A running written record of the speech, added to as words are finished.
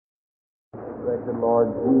resurrected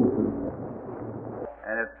Lord Jesus.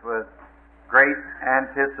 And it's with great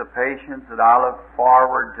anticipations that I look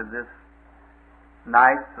forward to this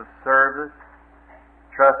nights of service,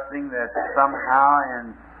 trusting that somehow,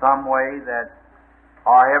 in some way, that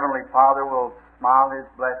our Heavenly Father will smile His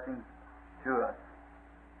blessings to us.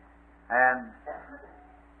 And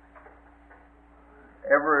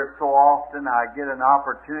ever so often I get an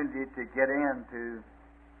opportunity to get in to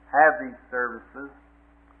have these services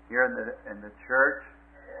here in the church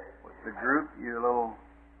with the group, your little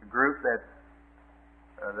group that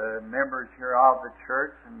the members here of the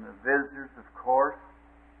church and the visitors, of course.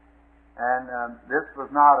 And this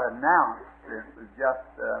was not announced. It was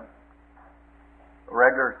just a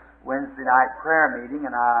regular Wednesday night prayer meeting,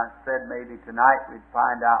 and I said maybe tonight we'd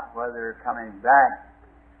find out whether they're coming back.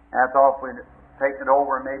 And I thought if we'd take it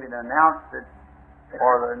over and maybe announce it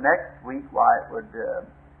for the next week, why it would,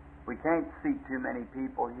 we can't see too many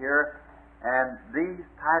people here. And these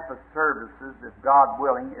type of services, if God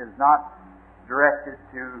willing, is not directed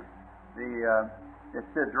to the,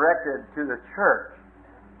 it's directed to the church,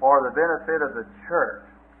 for the benefit of the church,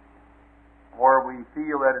 where we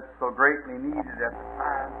feel that it's so greatly needed at the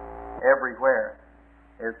time everywhere,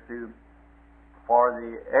 is for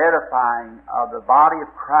the edifying of the body of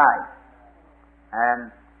Christ.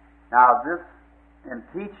 And now this, in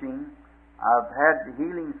teaching, I've had the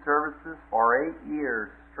healing services for 8 years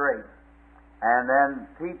straight. And then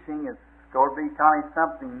teaching is going to be kind of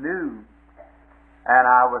something new. And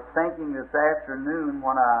I was thinking this afternoon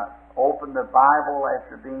when I opened the Bible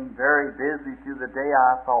after being very busy through the day,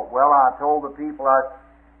 I thought, well, I told the people I'd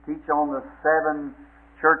teach on the 7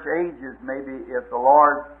 church ages, maybe if the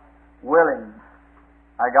Lord's willing.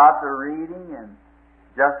 I got to reading and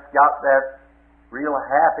just got that real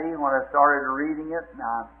happy when I started reading it, and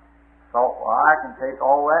I thought, well, I can take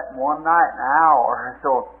all that in one night, an hour.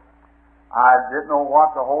 So I didn't know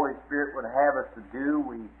what the Holy Spirit would have us to do.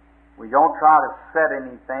 We don't try to set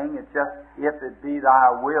anything. It's just, if it be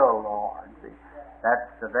Thy will, Lord. See, that's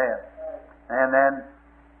the best. And then,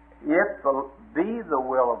 if it be the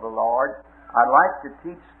will of the Lord, I'd like to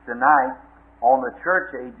teach tonight on the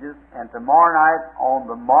church ages, and tomorrow night on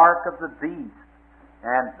the mark of the beast,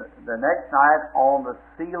 and the next night on the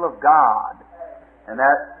seal of God. And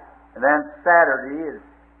then Saturday is,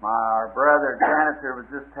 my brother janitor was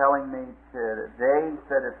just telling me today, he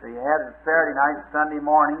said if they had a Saturday night, Sunday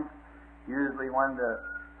morning, usually when the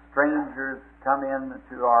strangers come in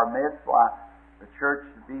to our midst, why, the church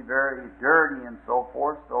should be very dirty and so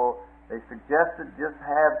forth, so they suggested just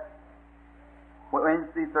have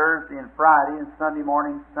Wednesday, Thursday, and Friday, and Sunday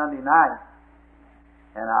morning, Sunday night.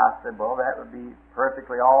 And I said, well, that would be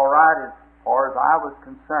perfectly all right as far as I was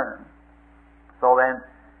concerned. So then,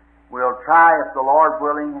 we'll try, if the Lord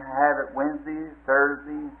willing, have it Wednesday,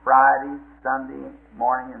 Thursday, Friday, Sunday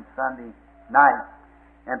morning, and Sunday night.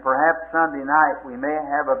 And perhaps Sunday night we may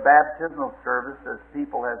have a baptismal service, as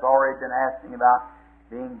people has already been asking about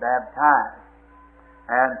being baptized.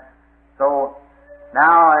 And so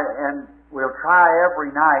now, and we'll try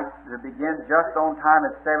every night to begin just on time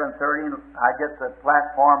at 7:30. I get the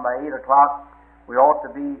platform by 8 o'clock. We ought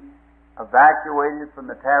to be evacuated from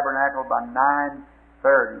the tabernacle by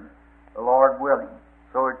 9:30, the Lord willing.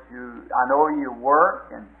 So that I know you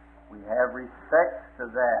work, and we have respect to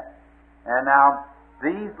that. And now,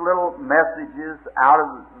 these little messages out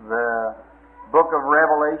of the book of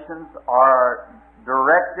Revelations are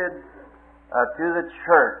directed to the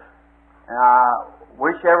church. And I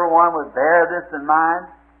wish everyone would bear this in mind,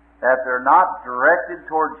 that they're not directed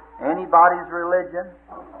towards anybody's religion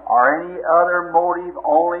or any other motive,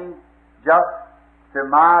 only just to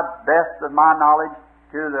my best of my knowledge,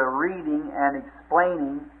 to the reading and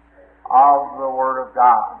explaining of the Word of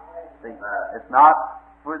God. See, it's not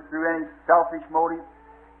through any selfish motive,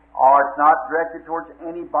 or it's not directed towards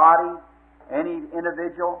anybody, any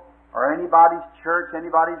individual, or anybody's church,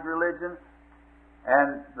 anybody's religion.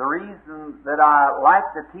 And the reason that I like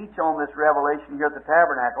to teach on this revelation here at the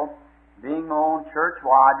tabernacle, being my own church,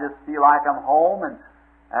 I just feel like I'm home, and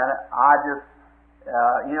I just,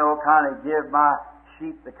 kind of give my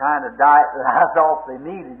sheep the kind of diet that I thought they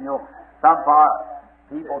needed. Some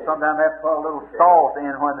people sometimes have to put a little salt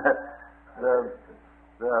in when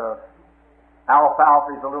the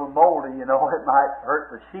alfalfa is a little moldy, it might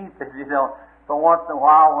hurt the sheep if you don't. So once in a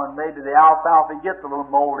while, when maybe the alfalfa gets a little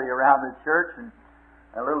moldy around the church and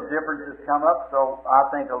a little differences come up, so I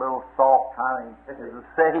think a little salt kind of is a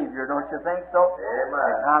savior, don't you think so? Amen.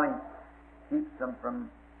 It kind of keeps them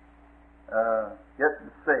from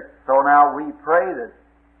getting sick. So now we pray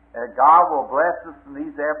that God will bless us in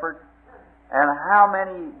these efforts. And how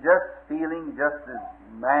many just feeling just as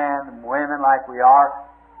men and women like we are,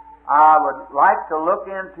 I would like to look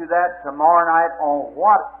into that tomorrow night on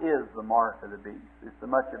what is the mark of the beast. There's so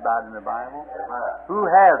much about it in the Bible. Who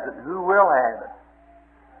has it? Who will have it?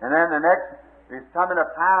 And then there's coming a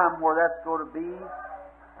time where that's going to be,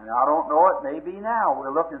 and I don't know, it may be now.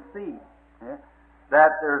 We'll look and see.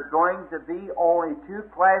 That there's going to be only two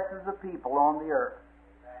classes of people on the earth.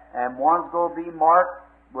 And one's going to be marked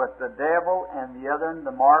with the devil and the other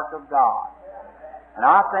the mark of God. And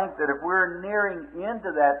I think that if we're nearing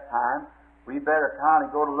into that time, we better kind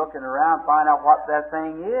of go to looking around and find out what that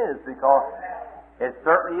thing is, because it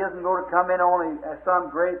certainly isn't going to come in only as some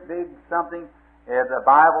great big something. The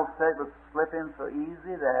Bible said it would slip in so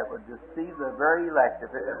easy that it would deceive the very elect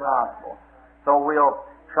if it was possible. So we'll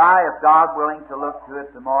try, if God willing, to look to it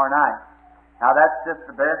tomorrow night. Now that's just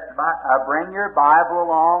the best. Bring your Bible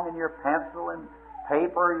along and your pencil and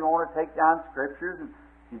paper. You want to take down scriptures, and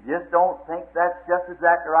you just don't think that's just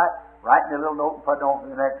exactly right, write me a little note and put it on for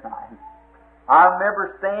the next time. I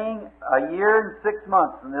remember staying a year and 6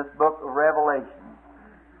 months in this book of Revelation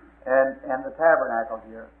and the tabernacle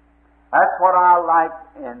here. That's what I like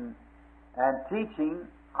in teaching.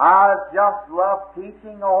 I just love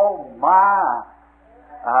teaching. Oh my!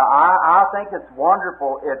 I think it's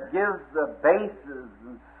wonderful. It gives the basis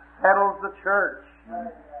and settles the church.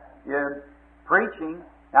 And preaching.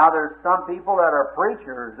 Now, there's some people that are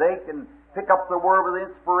preachers. They can pick up the word with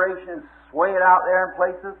inspiration and sway it out there in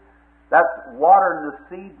places. That's watering the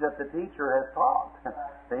seeds that the teacher has taught.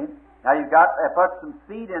 See? Now, you've got to put some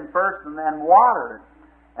seed in first and then water it.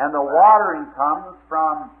 And the watering comes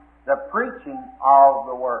from the preaching of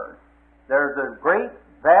the Word. There's a great,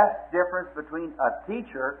 vast difference between a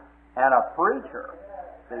teacher and a preacher.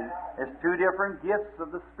 See? It's two different gifts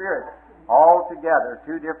of the Spirit altogether,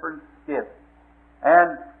 two different gifts.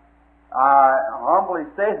 And I humbly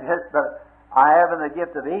say this, but I haven't the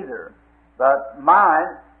gift of either. But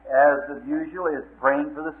mine, as usual, is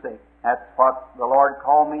praying for the sick. That's what the Lord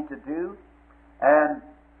called me to do. And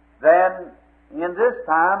then in this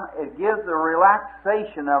time, it gives a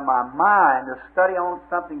relaxation of my mind to study on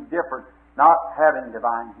something different, not having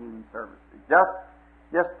divine healing services,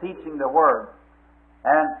 just teaching the Word.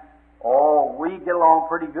 And, we get along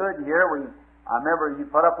pretty good here. I remember you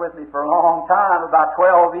put up with me for a long time, about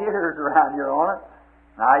 12 years around here on it.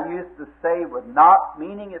 And I used to say, with not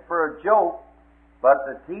meaning it for a joke, but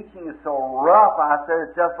the teaching is so rough, I said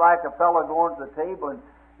it's just like a fellow going to the table and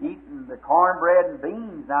eating the cornbread and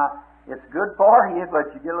beans. Now, it's good for you,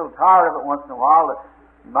 but you get a little tired of it once in a while.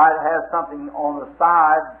 You might have something on the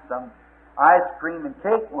side, some ice cream and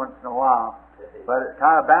cake once in a while. But it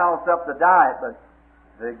kind of balances up the diet. But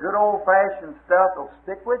the good old-fashioned stuff will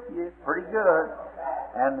stick with you pretty good,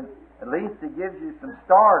 and at least it gives you some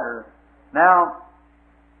starters. Now,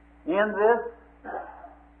 in this,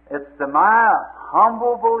 it's to my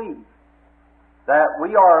humble belief that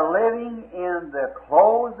we are living in the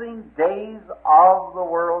closing days of the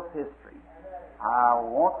world's history. I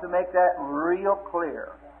want to make that real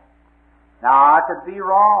clear. Now, I could be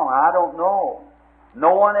wrong. I don't know.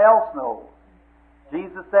 No one else knows.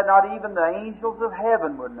 Jesus said not even the angels of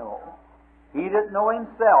heaven would know. He didn't know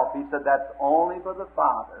Himself. He said that's only for the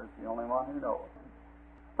Father. It's the only one who knows.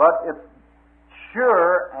 But it's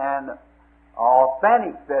sure and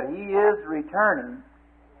authentic that He is returning,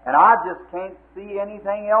 and I just can't see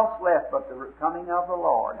anything else left but the coming of the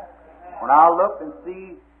Lord. When I look and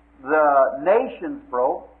see the nations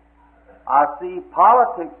broke, I see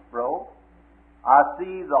politics broke, I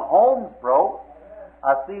see the homes broke,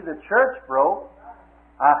 I see the church broke.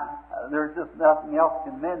 There's just nothing else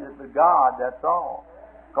can mend it but God, that's all.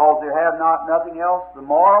 Because there have nothing else. The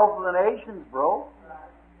morals of the nations broke,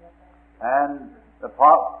 and the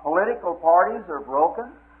political parties are broken,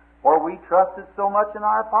 for we trusted so much in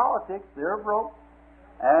our politics, they're broke.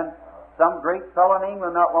 And some great fellow in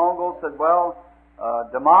England not long ago said, well,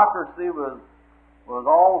 democracy was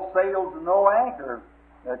all sails and no anchor.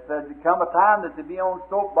 That there'd come a time that to be on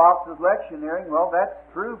soapboxes lectioneering. Well, that's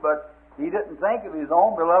true, but he didn't think of his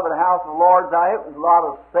own beloved house of the Lord's eye. It was a lot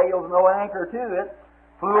of sails, no anchor to it.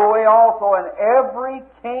 Flew away also, and every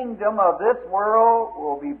kingdom of this world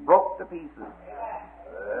will be broke to pieces.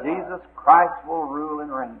 Jesus Christ will rule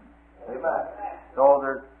and reign. Amen.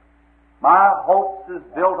 So my hopes is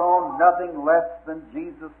built on nothing less than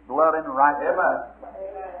Jesus' blood and righteousness. Amen.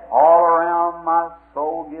 All around my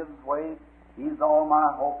soul gives way. He's all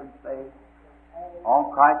my hope and faith.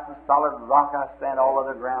 On Christ the solid rock I stand, all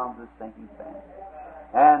other grounds is sinking sand.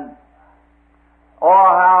 And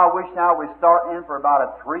how I wish now we start in for about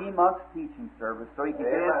a 3-month teaching service so you can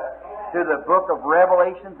get into the book of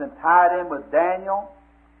Revelations and tie it in with Daniel,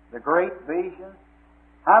 the great vision,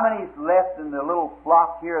 How many's left in the little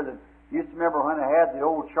flock here that used to remember when they had the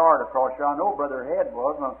old chart across here? I know Brother Head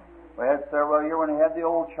was. We had several years when they had the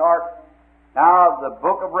old chart. Now the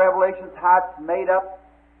book of Revelation how it's made up,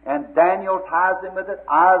 and Daniel ties in with it,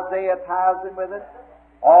 Isaiah ties in with it,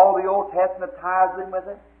 all the Old Testament ties in with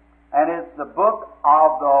it, and it's the book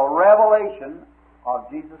of the revelation of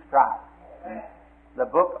Jesus Christ. The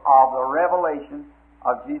book of the revelation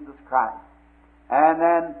of Jesus Christ. And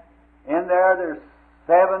then in there's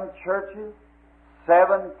 7 churches,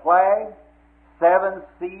 7 plagues, 7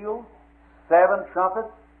 seals, 7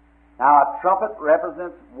 trumpets. Now a trumpet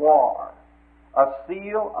represents war. A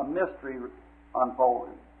seal, a mystery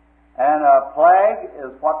unfolded. And a plague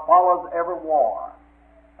is what follows every war.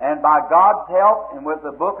 And by God's help and with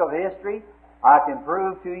the book of history, I can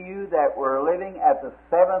prove to you that we're living at the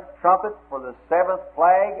 7th trumpet for the 7th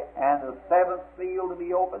plague and the 7th seal to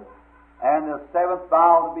be opened and the 7th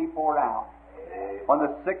vial to be poured out. When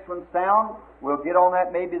the 6th one sounds, we'll get on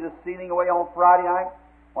that, maybe the sealing away on Friday night.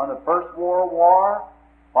 When the First World War,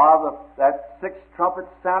 while that 6th trumpet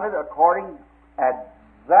sounded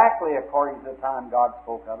exactly according to the time God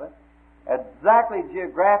spoke of it, exactly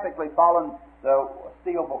geographically following the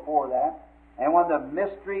seal before that, and when the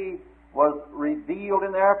mystery was revealed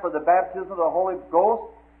in there for the baptism of the Holy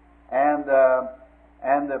Ghost, and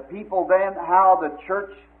the people then, how the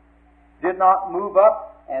church did not move up,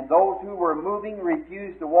 and those who were moving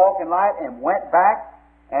refused to walk in light and went back,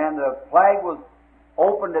 and the plague was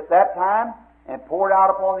opened at that time and poured out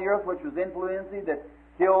upon the earth, which was influenza that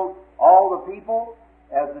killed all the people,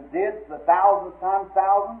 as it did the thousands times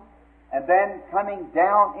thousands, and then coming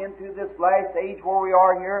down into this last age where we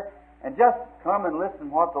are here, and just come and listen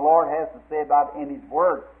what the Lord has to say about it in His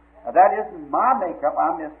Word. Now that isn't my makeup.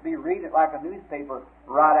 I must be reading it like a newspaper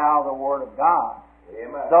right out of the Word of God.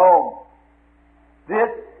 Amen. So, this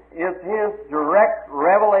is His direct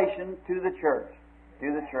revelation to the church.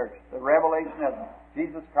 To the church. The revelation of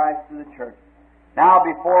Jesus Christ to the church. Now,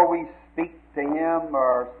 before we speak to Him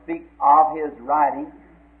or speak of His writing,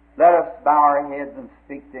 let us bow our heads and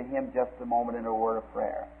speak to Him just a moment in a word of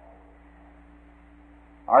prayer.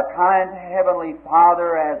 Our kind Heavenly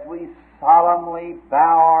Father, as we solemnly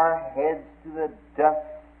bow our heads to the dust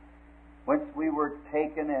whence we were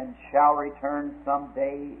taken and shall return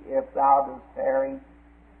someday if Thou dost tarry,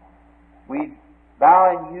 we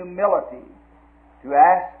bow in humility to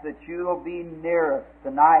ask that You'll be near us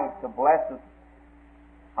tonight to bless us.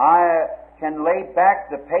 I can lay back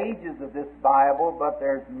the pages of this Bible, but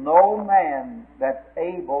there's no man that's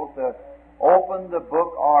able to open the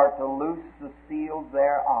book or to loose the seals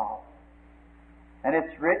thereof. And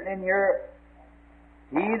it's written in here,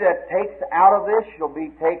 He that takes out of this shall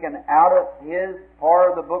be taken out of his part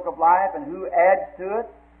of the book of life, and who adds to it,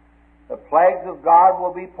 the plagues of God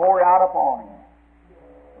will be poured out upon him.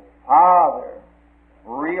 Father,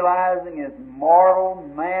 realizing as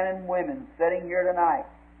mortal men and women sitting here tonight,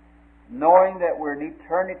 knowing that we're an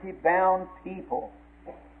eternity-bound people,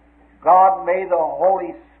 God, may the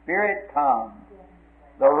Holy Spirit come,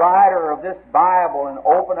 the writer of this Bible, and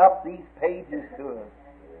open up these pages to us.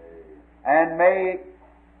 And may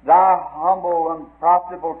Thy humble and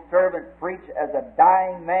profitable servant preach as a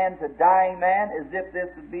dying man to dying man, as if this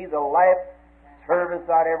would be the last service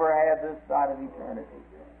I'd ever have this side of eternity.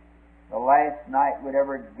 The last night we'd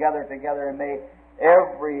ever gather together, and may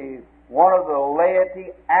every one of the laity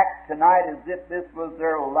act tonight as if this was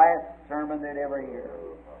their last sermon they'd ever hear.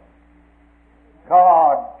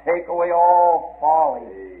 God, take away all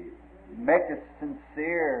folly. Make us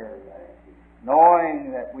sincere,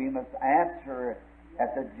 knowing that we must answer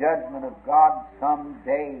at the judgment of God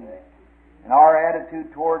someday. And our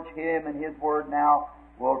attitude towards Him and His Word now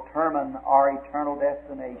will determine our eternal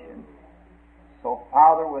destination. So,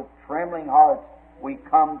 Father, with trembling hearts, we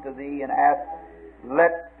come to Thee and ask,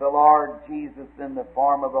 let the Lord Jesus, in the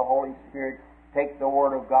form of the Holy Spirit, take the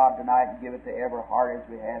Word of God tonight and give it to every heart as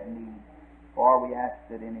we have need. For we ask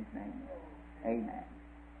it in His name. Amen.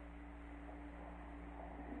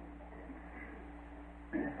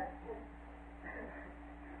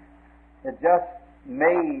 It just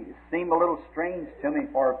may seem a little strange to me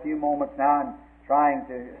for a few moments now in trying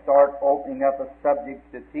to start opening up a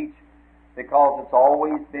subject to teach, because it's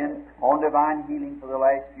always been on divine healing for the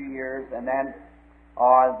last few years, and then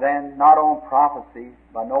not on prophecy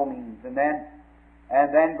by no means, and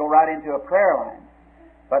then go right into a prayer line.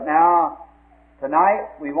 But now, tonight,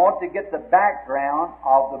 we want to get the background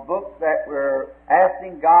of the book that we're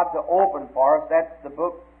asking God to open for us. That's the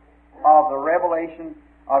book of the Revelation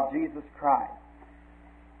of Jesus Christ.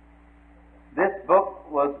 This book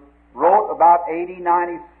was wrote about AD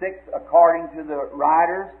 96 according to the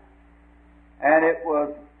writers, and it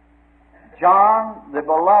was John the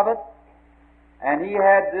Beloved, and he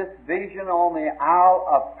had this vision on the Isle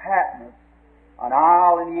of Patmos, an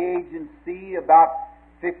isle in the Aegean Sea, about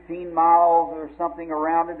 15 miles or something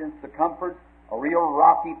around it in circumference, a real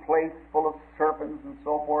rocky place full of serpents and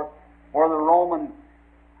so forth, where the Roman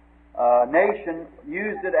nation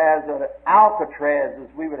used it as an Alcatraz, as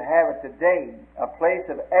we would have it today, a place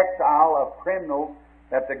of exile of criminals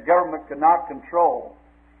that the government could not control.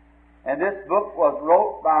 And this book was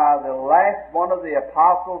wrote by the last one of the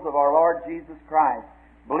apostles of our Lord Jesus Christ,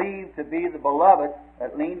 believed to be the Beloved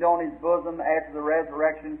that leaned on his bosom after the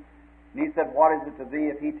resurrection. And he said, "What is it to thee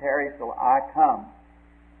if he tarries till I come?"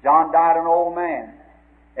 John died an old man.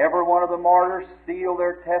 Every one of the martyrs sealed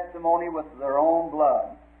their testimony with their own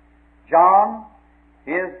blood. John,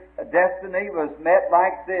 his destiny was met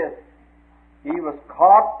like this. He was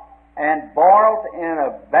caught and boiled in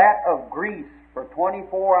a vat of grease for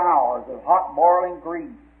 24 hours of hot boiling grease,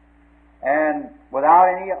 and without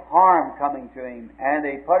any harm coming to him. And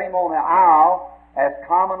they put him on the isle, as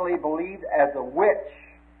commonly believed, as a witch.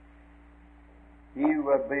 He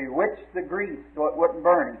would bewitch the grease so it wouldn't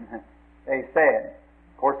burn him, they said.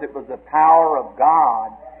 Of course, it was the power of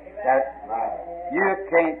God. That you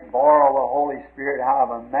can't boil the Holy Spirit out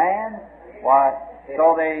of a man. Why?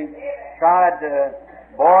 So they tried to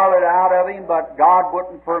boil it out of him, but God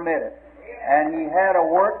wouldn't permit it. And he had a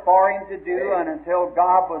work for him to do, and until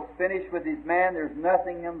God was finished with his man, there's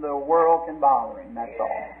nothing in the world can bother him. That's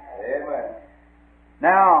all. Amen.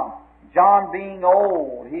 Now, John being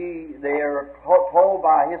old, they are told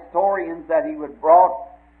by historians that he was brought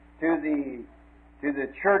to the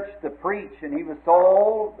church to preach, and he was so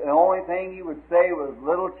old, the only thing he would say was,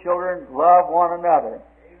 "Little children, love one another."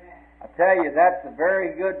 Amen. I tell you, that's a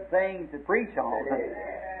very good thing to preach on.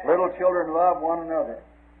 Little children, love one another.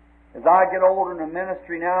 As I get older in the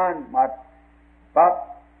ministry now, in my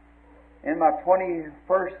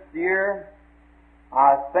 21st year,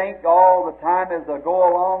 I think all the time as I go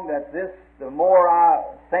along that the more I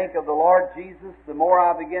think of the Lord Jesus, the more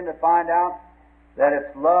I begin to find out that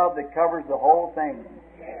it's love that covers the whole thing.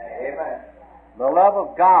 Amen. The love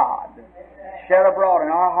of God shed abroad in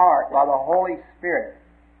our heart by the Holy Spirit.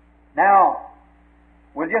 Now,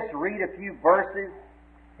 we'll just read a few verses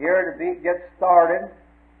here to get started,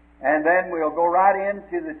 and then we'll go right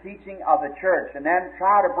into the teaching of the church, and then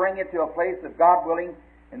try to bring it to a place of God willing,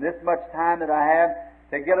 in this much time that I have,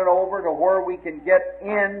 to get it over to where we can get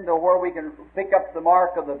in, to where we can pick up the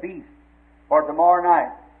mark of the beast for tomorrow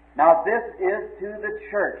night. Now, this is to the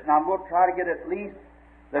church. Now, I'm going to try to get at least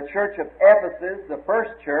the church of Ephesus, the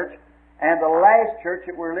first church, and the last church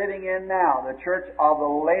that we're living in now, the church of the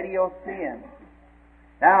Laodiceans.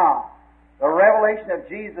 Now, the revelation of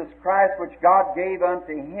Jesus Christ, which God gave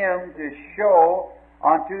unto him to show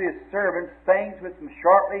unto his servants things which must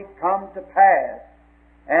shortly come to pass.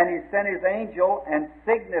 And he sent his angel and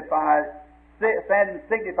signified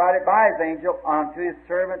it by his angel unto his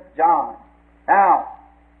servant John. Now,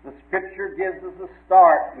 the Scripture gives us a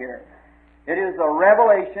start here. It is a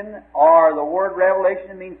revelation, or the word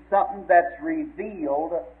revelation means something that's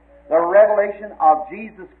revealed. The revelation of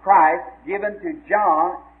Jesus Christ given to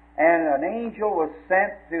John, and an angel was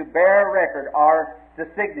sent to bear record, or to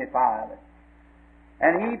signify it.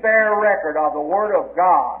 And he bare record of the Word of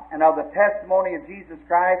God, and of the testimony of Jesus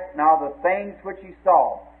Christ, and of the things which he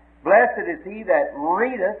saw. Blessed is he that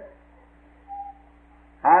readeth.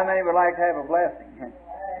 How many would like to have a blessing?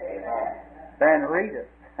 Then readeth.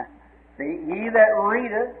 See, he that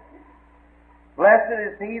readeth, blessed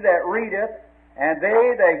is he that readeth, and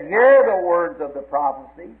they that hear the words of the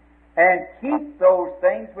prophecy, and keep those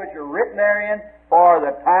things which are written therein, for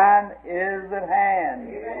the time is at hand.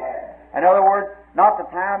 In other words, not the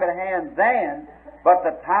time at hand then, but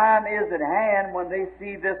the time is at hand when they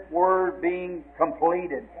see this Word being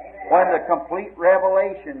completed. When the complete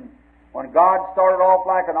revelation, when God started off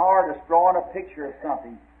like an artist drawing a picture of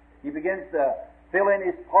something, He begins to fill in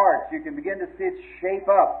His parts. You can begin to see it shape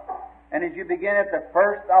up. And as you begin at the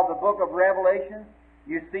first of the book of Revelation,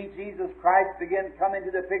 you see Jesus Christ begin to come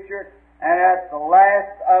into the picture, and at the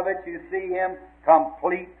last of it you see Him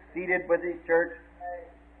complete, seated with His church,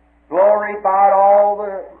 glorified. All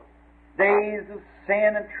the days of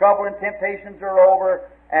sin and trouble and temptations are over,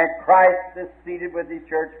 and Christ is seated with His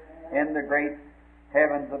church in the great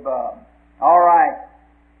heavens above. All right,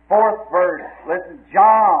 fourth verse. Listen,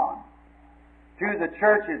 John to the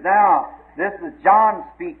churches. Now, this is John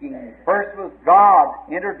speaking. First was God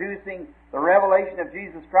introducing the revelation of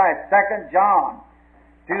Jesus Christ. Second, John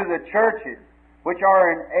to the churches which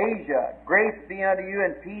are in Asia. Grace be unto you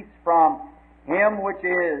and peace from Him which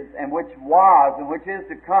is, and which was, and which is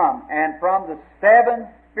to come, and from the seven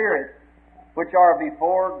spirits which are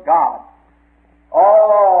before God.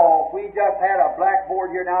 Oh, we just had a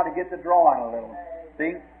blackboard here now to get the drawing a little.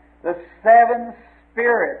 See? The seven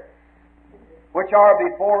spirits which are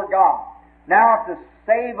before God. Now, to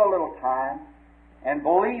save a little time, and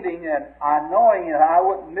believing that knowing that I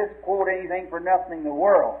wouldn't misquote anything for nothing in the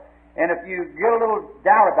world, and if you get a little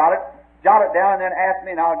doubt about it, jot it down and then ask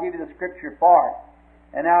me and I'll give you the scripture for it.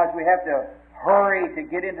 And now, as we have to hurry to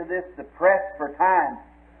get into this, to press for time.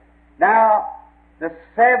 Now, the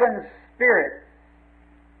seven spirits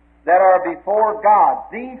that are before God.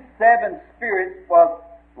 These seven spirits was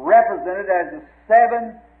represented as the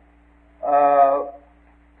seven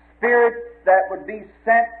spirits that would be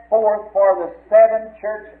sent forth for the seven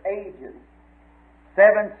church ages.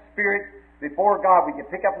 Seven spirits before God. We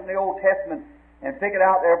could pick up from the Old Testament and pick it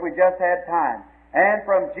out there if we just had time. And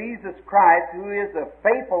from Jesus Christ, who is the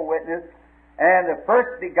faithful witness and the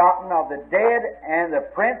first begotten of the dead and the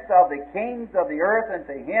prince of the kings of the earth, and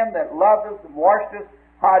to Him that loved us and washed us.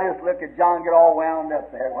 I just look at John get all wound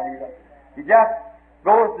up there when he just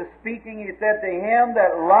goes to speaking. He said, to Him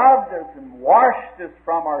that loved us and washed us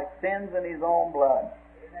from our sins in His own blood,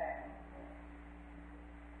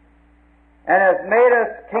 and has made us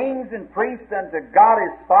kings and priests unto God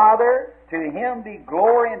His Father. To Him be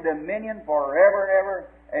glory and dominion forever and ever.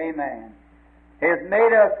 Amen. He has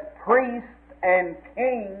made us priests and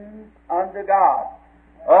kings unto God.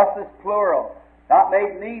 Us is plural. Not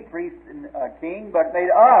made me priest and king, but made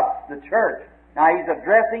us the church. Now He's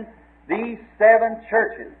addressing these seven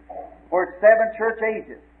churches, or seven church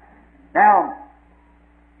ages. Now,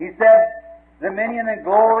 He said, dominion and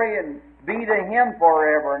glory and be to Him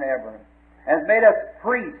forever and ever. Has made us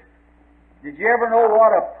priests. Did you ever know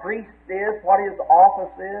what a priest is? What his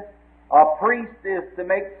office is? A priest is to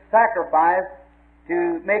make sacrifice,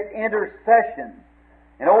 to make intercession.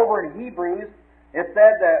 And over in Hebrews, it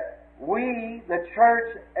said that we, the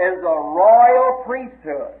church, is a royal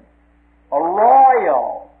priesthood. A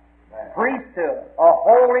royal priesthood. A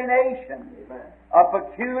holy nation. A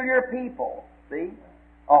peculiar people. See?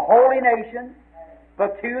 A holy nation,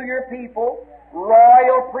 peculiar people,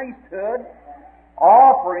 royal priesthood,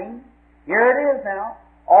 offering, here it is now,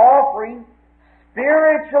 offering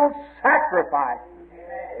spiritual sacrifices.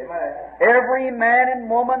 Amen. Every man and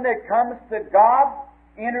woman that comes to God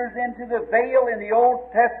enters into the veil in the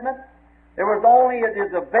Old Testament. There's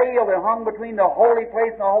a veil that hung between the holy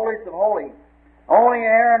place and the holiest of holies. Only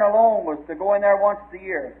Aaron alone was to go in there once a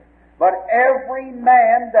year. But every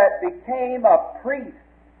man that became a priest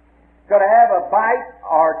could have a bite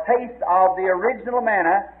or taste of the original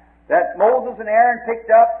manna that Moses and Aaron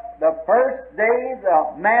picked up the first day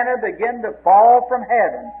the manna began to fall from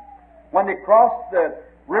heaven. When they crossed the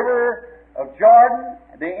river of Jordan,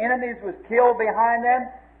 the enemies was killed behind them,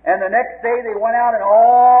 and the next day they went out and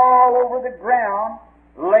all over the ground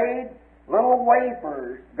laid little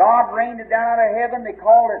wafers. God rained it down out of heaven. They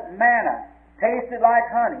called it manna. Tasted like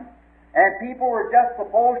honey. And people were just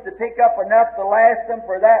supposed to pick up enough to last them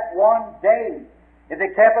for that one day. If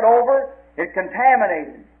they kept it over, it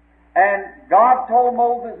contaminated. And God told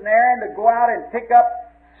Moses and Aaron to go out and pick up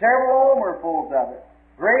several omerfuls of it,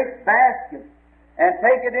 great baskets, and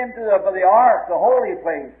take it into the ark, the holy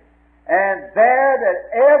place. And there, that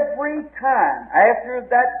every time, after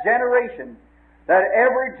that generation, that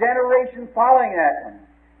every generation following that one,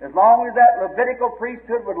 as long as that Levitical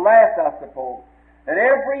priesthood would last, I suppose, that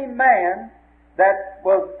every man that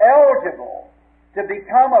was eligible to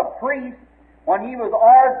become a priest, when he was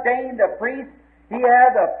ordained a priest, he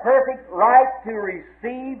had the perfect right to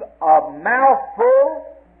receive a mouthful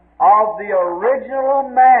of the original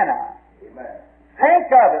manna. Amen.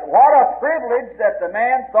 Think of it. What a privilege that the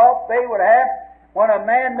man thought they would have when a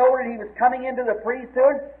man noted he was coming into the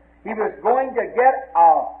priesthood. He was going to get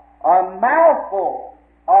a mouthful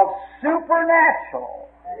of supernatural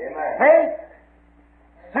taste,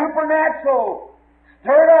 supernatural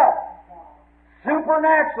stirred up,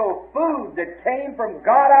 supernatural food that came from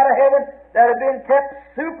God out of heaven that had been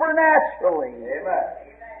kept supernaturally. Amen.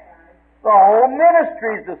 The whole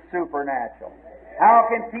ministry is the supernatural. How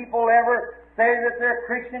can people ever say that they're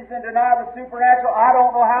Christians and deny the supernatural? I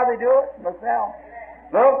don't know how they do it myself.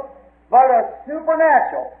 Look, but a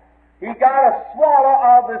supernatural. He got a swallow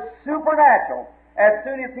of the supernatural as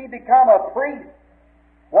soon as he become a priest.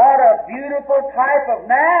 What a beautiful type of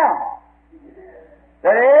now.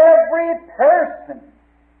 That every person,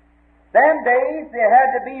 them days they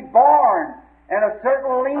had to be born in a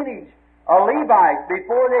certain lineage, a Levite,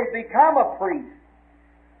 before they become a priest.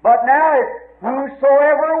 But now it's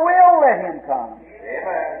whosoever will let him come.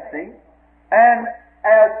 Amen. See? And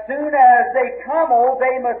as soon as they come,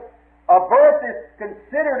 they must, a birth is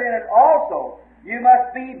considered in it also. You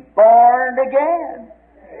must be born again.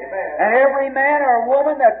 Amen. And every man or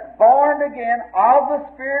woman that's born again of the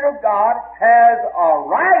Spirit of God has a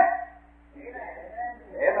right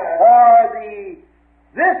Amen. for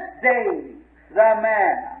this day, the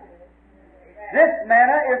manna. This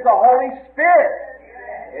manna is the Holy Spirit.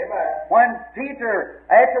 Amen. When Peter,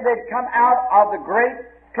 after they'd come out of the great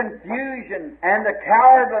confusion and the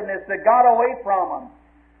cowardliness that got away from them,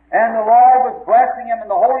 and the Lord was blessing them,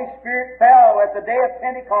 and the Holy Spirit fell at the day of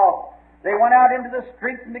Pentecost, they went out into the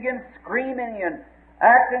streets and began screaming and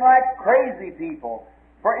acting like crazy people,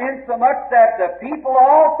 for insomuch that the people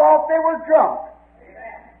all thought they were drunk.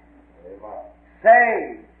 Amen.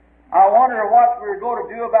 Say, I wonder what we're going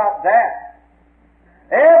to do about that.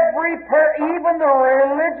 Even the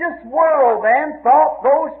religious world then thought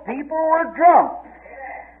those people were drunk.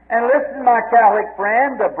 And listen, my Catholic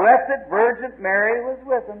friend, the Blessed Virgin Mary was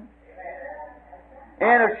with them.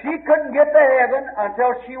 And if she couldn't get to heaven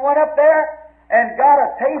until she went up there and got a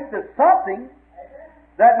taste of something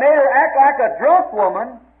that made her act like a drunk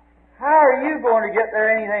woman, how are you going to get there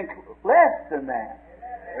anything less than that?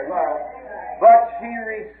 But she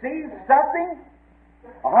received something,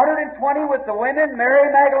 120 with the women,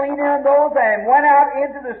 Mary Magdalene and those, and went out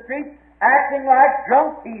into the streets acting like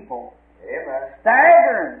drunk people. Amen.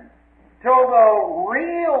 Staggering till the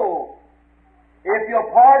real, if you'll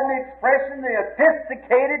pardon the expression, the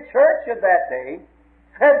sophisticated church of that day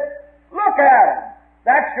said, look at them.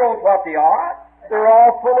 That shows what they are. They're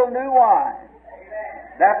all full of new wine.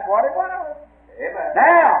 That's what it was. Amen.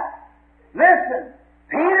 Now, listen,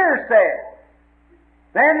 Peter said,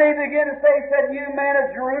 then they begin to say, said, you men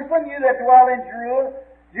of Jerusalem, you that dwell in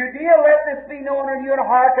Judea, let this be known unto you and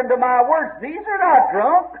hearken to my words. These are not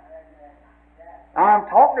drunk. I'm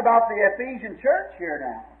talking about the Ephesian church here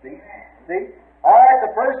now. See? All right,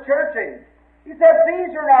 the first church age. He said,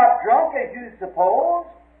 these are not drunk as you suppose.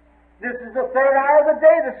 This is the third hour of the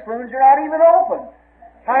day. The saloons are not even open.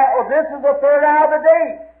 This is the third hour of the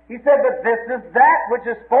day. He said, but this is that which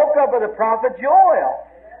is spoke of by the prophet Joel.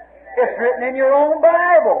 It's written in your own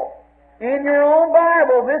Bible. In your own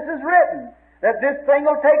Bible, this is written, that this thing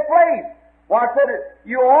will take place. Well, I said,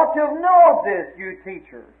 you ought to have known this, you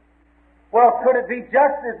teachers. Well, could it be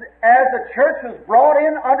just as the church was brought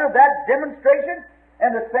in under that demonstration,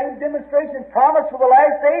 and the same demonstration promised for the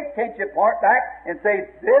last days? Can't you point back and say,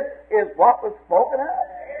 this is what was spoken of?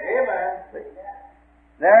 Amen. See?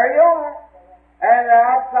 There you are. And the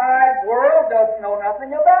outside world doesn't know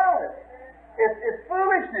nothing about it. It's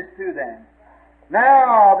foolishness to them.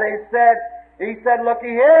 Now, he said,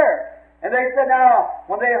 looky here. And they said, now,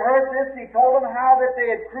 when they heard this, he told them how that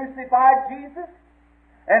they had crucified Jesus.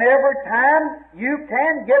 And every time you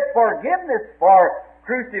can get forgiveness for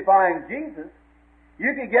crucifying Jesus,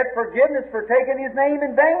 you can get forgiveness for taking His name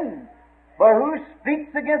in vain. But who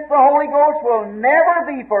speaks against the Holy Ghost will never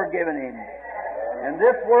be forgiven him. In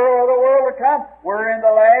this world or the world to come, we're in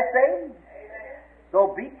the last age.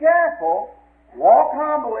 So be careful, walk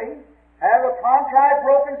humbly, have a contrite,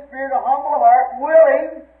 broken spirit, a humble heart,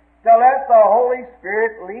 willing to let the Holy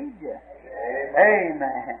Spirit lead you.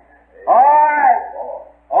 Amen. All right.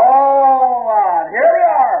 Oh, my. Here they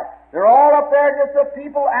are. They're all up there, just the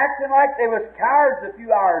people acting like they was cowards a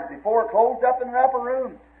few hours before, closed up in an upper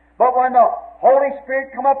room. But when the Holy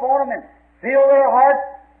Spirit come up on them and filled their hearts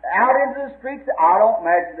out into the streets, I don't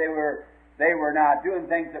imagine they were not doing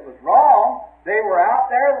things that was wrong. They were out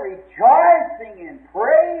there rejoicing and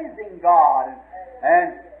praising God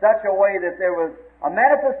and such a way that there was a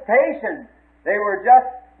manifestation. They were just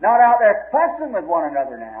not out there fussing with one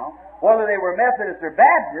another now. Whether they were Methodists or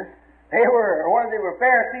Baptists, whether they were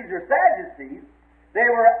Pharisees or Sadducees, they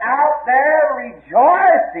were out there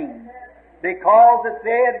rejoicing because that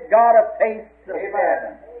they had got a taste of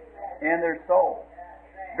heaven in their soul.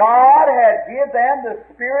 God had given them the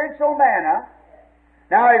spiritual manna.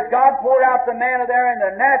 Now, as God poured out the manna there in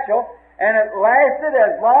the natural, and it lasted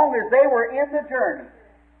as long as they were in the journey.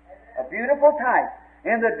 A beautiful type.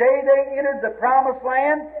 In the day they entered the promised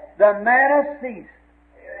land, the manna ceased.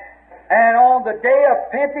 And on the day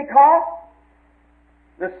of Pentecost,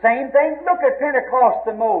 the same thing. Look at Pentecost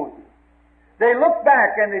to Moses. They looked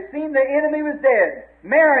back and they seen the enemy was dead.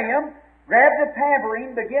 Miriam grabbed a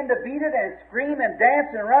tambourine, began to beat it and scream and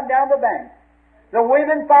dance and run down the bank. The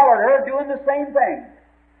women followed her doing the same thing.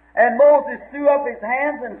 And Moses threw up his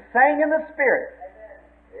hands and sang in the Spirit.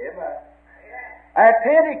 Amen. At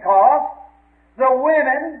Pentecost, the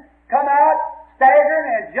women come out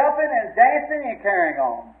staggering and jumping and dancing and carrying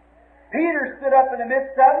on. Peter stood up in the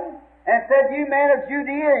midst of them, and said, You men of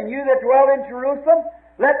Judea, and you that dwell in Jerusalem,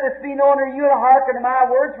 let this be known to you, and hearken to my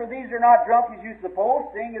words, for these are not drunk as you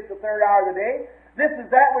suppose, seeing it's the third hour of the day. This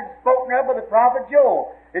is that which is spoken of by the prophet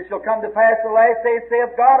Joel. It shall come to pass the last days,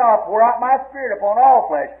 saith God, I'll pour out my Spirit upon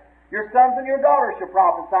all flesh. Your sons and your daughters shall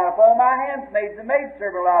prophesy, upon my handmaids and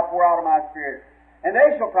maidservants will I pour out of my Spirit. And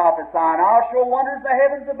they shall prophesy, and I'll show wonders in the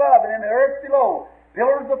heavens above and in the earth below,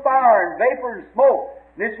 pillars of fire and vapor and smoke.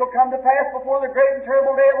 And it shall come to pass before the great and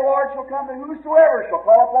terrible day of the Lord shall come, that whosoever shall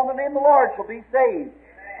call upon the name of the Lord shall be saved.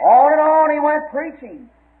 On and on he went preaching.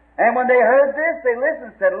 And when they heard this, they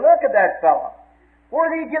listened and said, Look at that fellow. Where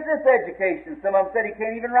did he get this education? Some of them said he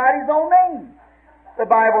can't even write his own name. The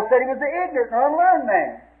Bible said he was an ignorant and unlearned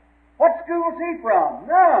man. What school's he from?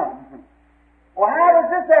 None. Well, how does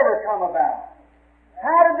this ever come about?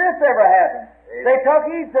 How did this ever happen? They took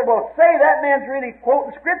heed and said, Well, say that man's really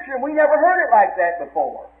quoting Scripture, and we never heard it like that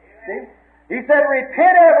before. See? He said,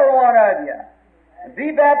 Repent, every one of you, and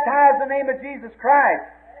be baptized in the name of Jesus Christ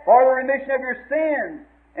for the remission of your sins,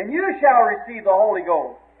 and you shall receive the Holy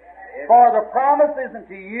Ghost. For the promise is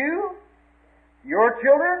unto you, your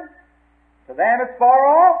children, to them as far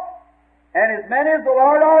off, and as many as the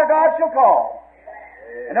Lord our God shall call.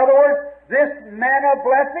 In other words, this manna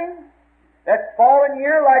blessing that's fallen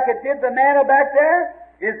here like it did the manna back there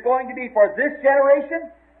is going to be for this generation,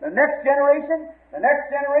 the next generation, the next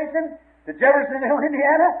generation, to Jeffersonville,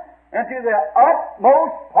 Indiana, and to the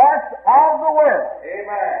utmost parts of the world.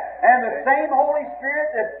 Amen. And the same Holy Spirit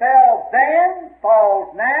that fell then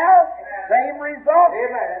falls now. Same result.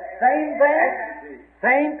 Amen. Same thing.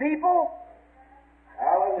 Same people.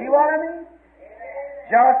 Hallelujah. See what I mean?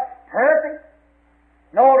 Just perfect.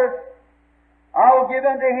 Notice, I'll give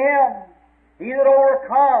unto him, he that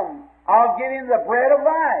overcomes, I'll give him the bread of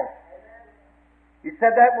life. He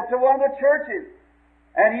said that to one of the churches.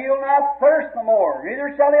 And he'll not thirst no more,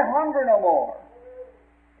 neither shall he hunger no more.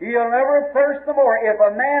 He'll never thirst no more. If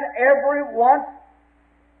a man ever once,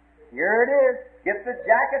 here it is, get the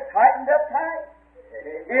jacket tightened up tight.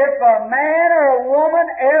 If a man or a woman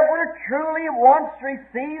ever truly once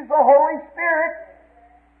receives the Holy Spirit,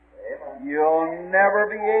 you'll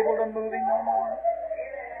never be able to move him no more.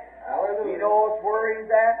 He knows where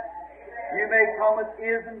he's at. You may come with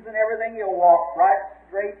isms and everything, he'll walk right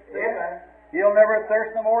straight through. He'll never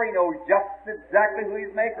thirst no more. He knows just exactly who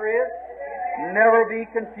his Maker is. Never be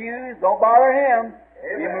confused. Don't bother him.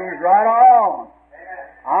 He moves right on.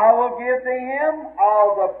 I will give to him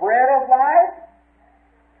all the bread of life,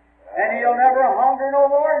 and he'll never hunger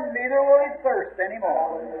no more, and neither will he thirst any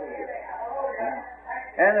more.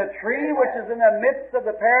 And the tree which is in the midst of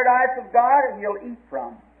the paradise of God, he'll eat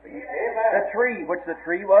from. The tree, which the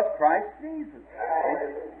tree was Christ Jesus.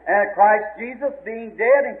 And Christ Jesus being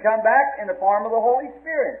dead and come back in the form of the Holy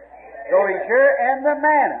Spirit. So he's here, and the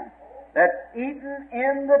manna that's eaten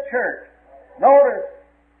in the church. Notice,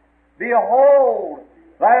 behold,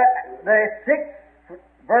 the 6th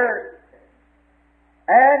verse,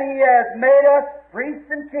 and he has made us priests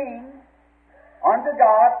and kings unto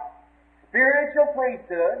God, spiritual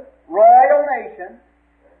priesthood, royal nation,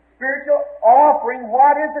 spiritual offering.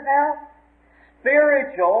 What is it now?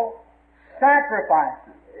 Spiritual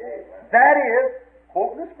sacrifices. That is,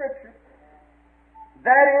 quoting the Scripture,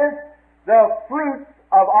 that is the fruits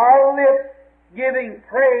of our lips giving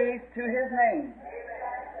praise to His name.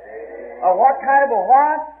 What kind of a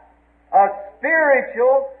what? A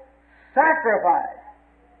spiritual sacrifice.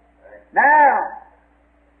 Now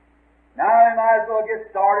I might as well get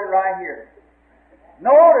started right here.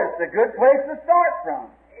 Notice a good place to start from.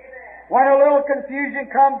 When a little confusion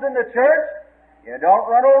comes in the church, you don't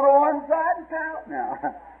run over to one side and pout now.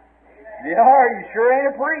 You sure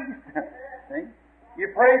ain't a priest. See? You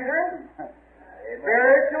pray through.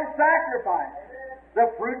 Spiritual sacrifice. The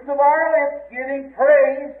fruits of our lips giving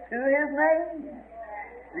praise to His name.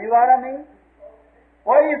 See what I mean?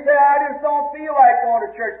 Well, you say, I just don't feel like going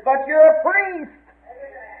to church. But you're a priest.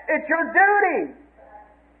 It's your duty.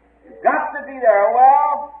 You've got to be there.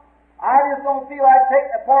 Well, I just don't feel like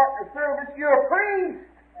taking a part in the service. You're a priest.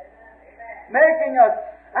 Making a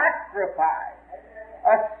sacrifice.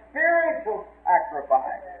 A spiritual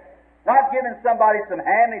sacrifice. Not giving somebody some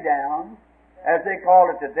hand-me-downs, as they call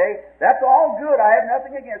it today. That's all good. I have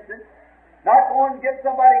nothing against it. Not going to get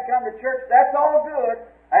somebody to come to church. That's all good.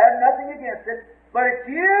 I have nothing against it. But it's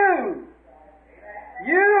you.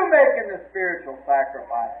 You making the spiritual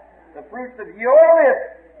sacrifice. The fruits of your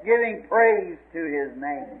lips giving praise to His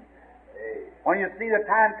name. When you see the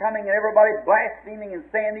time coming and everybody blaspheming and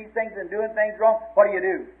saying these things and doing things wrong, what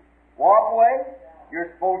do? Walk away?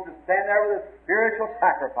 You're supposed to stand there with a spiritual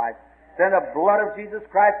sacrifice. Then the blood of Jesus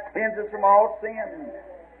Christ cleanses from all sin.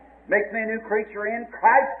 makes me a new creature in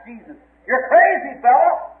Christ Jesus. You're crazy,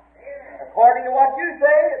 fellow. According to what you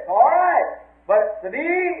say, it's all right. But to me,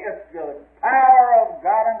 it's the power of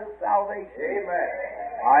God unto salvation. Amen.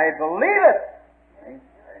 I believe it.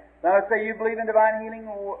 Now, say you believe in divine healing.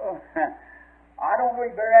 I don't know.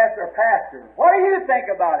 You better ask our pastor. What do you think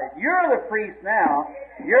about it? You're the priest now.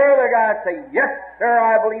 You're the guy that say, yes, sir,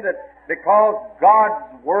 I believe it, because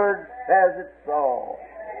God's Word says it so.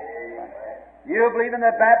 You believe in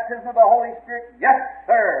the baptism of the Holy Spirit? Yes,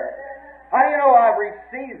 sir. How do you know I've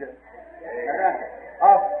received it?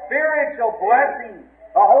 A spiritual blessing,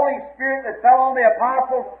 the Holy Spirit that fell on the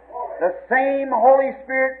apostles, the same Holy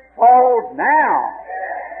Spirit falls now.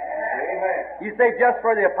 Amen. You say just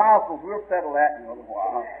for the apostles, we'll settle that in a little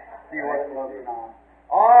while. See what it looks like.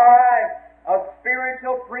 All right, a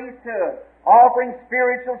spiritual priesthood, offering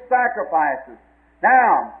spiritual sacrifices.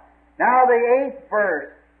 Now the 8th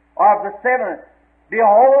verse of the 7th.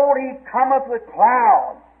 Behold, He cometh with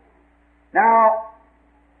clouds. Now,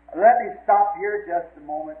 let me stop here just a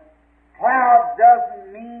moment. Cloud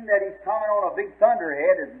doesn't mean that He's coming on a big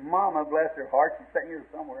thunderhead. His mama, bless her heart, she's sitting here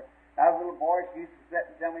somewhere. I was a little boy, she used to sit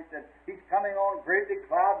and tell me, said, He's coming on a great big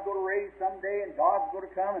cloud, going to raise someday, and God's going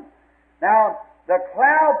to come. Now, the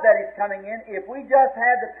cloud that He's coming in, if we just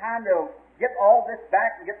had the time to get all this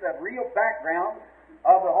back and get the real background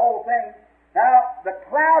of the whole thing. Now, the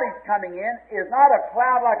cloud He's coming in is not a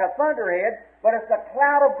cloud like a thunderhead, but it's a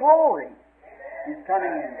cloud of glory. He's coming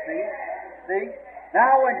in, see?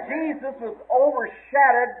 Now, when Jesus was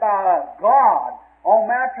overshadowed by God on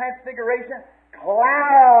Mount Transfiguration,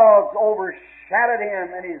 clouds overshadowed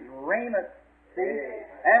Him and His raiment, see?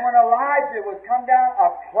 And when Elijah was come down, a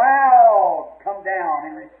cloud come down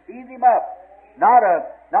and received Him up. Not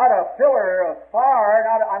a pillar of fire,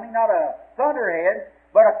 not a thunderhead,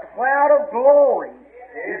 but a cloud of glory.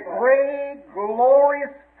 His great, glorious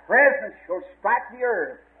presence shall strike the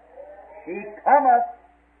earth. He cometh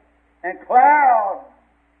and clouds.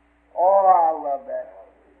 Oh, I love that.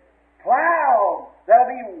 Clouds. There'll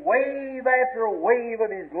be wave after wave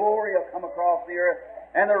of His glory will come across the earth,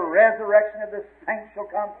 and the resurrection of the saints shall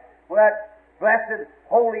come when that blessed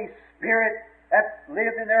Holy Spirit that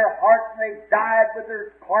lived in their hearts, and they died with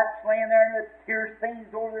their hearts laying there and the tear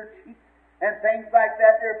stains over their cheeks and things like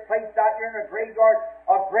that. They're placed out here in a graveyard,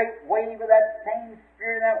 a great wave of that same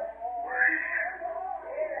Spirit.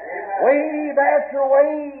 Wave after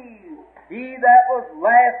wave. He that was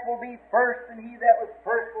last will be first, and he that was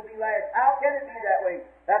first will be last. How can it be that way?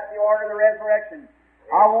 That's the order of the resurrection.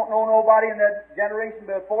 I won't know nobody in the generation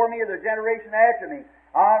before me or the generation after me.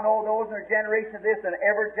 I know those in the generation of this, and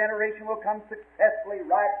every generation will come successfully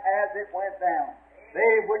right as it went down.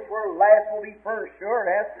 They which were last will be first. Sure,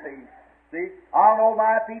 it has to be. See, I'll know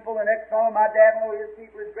my people, the next one, my dad will know his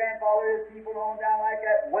people, his grandfather, his people, on down like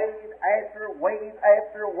that, wave after wave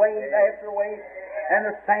after wave after wave, and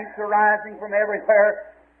the saints are rising from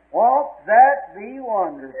everywhere. Won't that be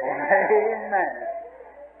wonderful? Amen.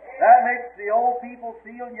 That makes the old people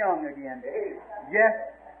feel young again. Yes.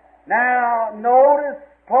 Now, notice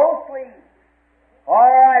closely. All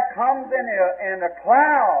right, comes in a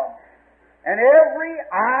cloud, and every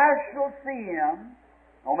eye shall see Him.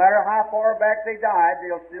 No matter how far back they died,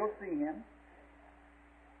 they'll still see Him.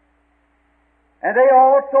 And they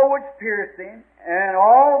also which pierced Him, and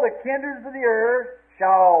all the kindreds of the earth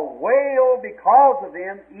shall wail because of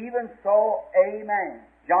Him, even so, Amen.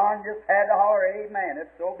 John just had to holler, Amen. If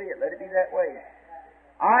so be it. Let it be that way.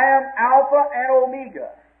 I am Alpha and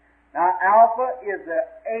Omega. Now, Alpha is the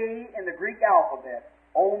A in the Greek alphabet.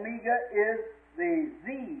 Omega is the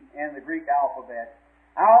Z in the Greek alphabet.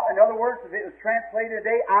 In other words, if it was translated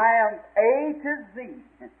today, I am A to Z.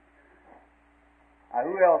 Now,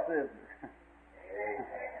 who else is there?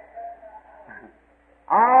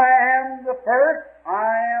 I am the first,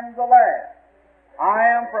 I am the last. I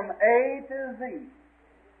am from A to Z.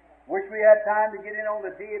 Wish we had time to get in on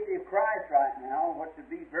the deity of Christ right now, which would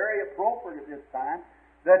be very appropriate at this time.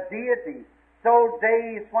 The deity. So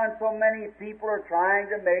days when so many people are trying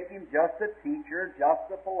to make Him just a teacher,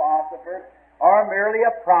 just a philosopher, or merely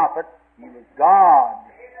a prophet. He was God.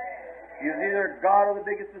 He was either God or the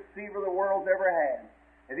biggest deceiver the world's ever had.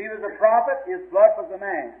 If He was a prophet, His blood was a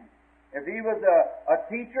man. If He was a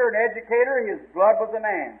teacher, an educator, His blood was a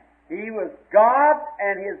man. He was God,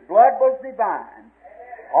 and His blood was divine.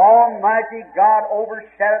 Almighty God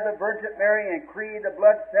overshadowed the Virgin Mary and created the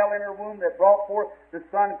blood cell in her womb that brought forth the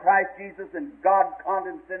Son, Christ Jesus, and God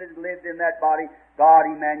condescended and lived in that body. God,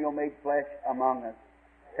 Emmanuel, made flesh among us.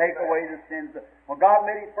 Take away the sins. When God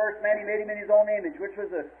made His first man, He made him in His own image, which was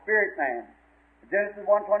a spirit man. Genesis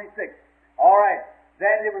 1:26. All right.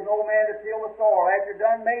 Then there was no man to till the soil. After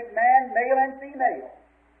done made man, male and female.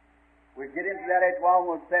 We'll get into that after a while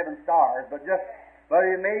with 7 stars, but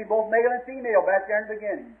he made both male and female back there in the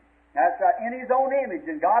beginning. That's right, in His own image,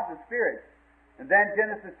 and God's the Spirit. And then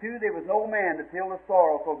Genesis 2, there was no man to till the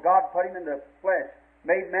soil, so God put him in the flesh,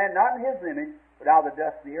 made man not in His image, but out of the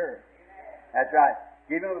dust of the earth. That's right.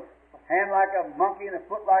 Give him a hand like a monkey and a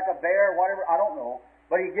foot like a bear, whatever, I don't know.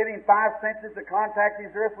 But He gave him 5 senses to contact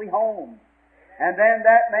his earthly home. And then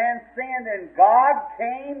that man sinned, and God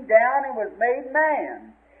came down and was made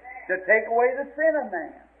man to take away the sin of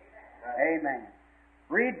man. Amen.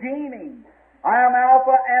 Redeeming. I am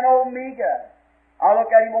Alpha and Omega. I look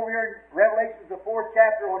at him over here in Revelations, the 4th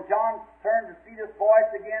chapter, when John turned to see this voice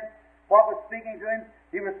again, what was speaking to him.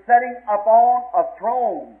 He was sitting upon a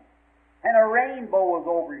throne, and a rainbow was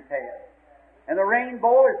over his head. And the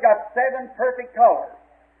rainbow has got 7 perfect colors.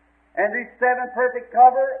 And these 7 perfect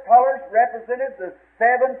colors represented the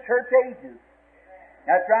 7 church ages.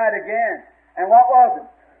 That's right again. And what was it?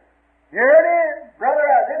 Here it is. Brother,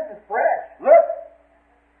 this is fresh. Look.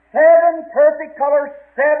 7 perfect colors,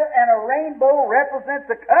 7, and a rainbow represents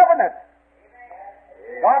the covenant.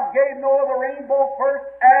 God gave Noah the rainbow first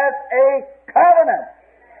as a covenant.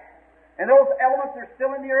 And those elements are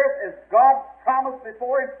still in the earth as God promised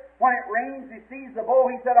before him. When it rains, He sees the bow.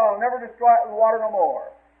 He said, I'll never destroy it with water no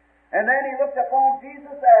more. And then He looked upon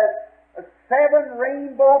Jesus as 7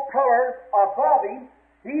 rainbow colors above Him.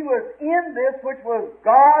 He was in this which was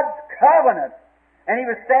God's covenant. And He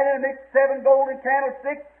was standing amidst 7 golden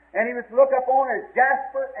candlesticks, and He was looked upon as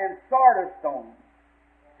jasper and sardis stone.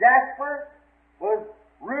 Jasper was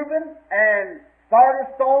Reuben, and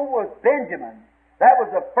sardis stone was Benjamin. That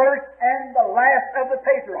was the first and the last of the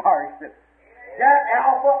patriarchs. That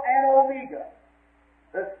Alpha and Omega,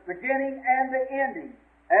 the beginning and the ending,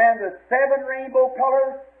 and the 7 rainbow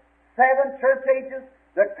colors, 7 church ages,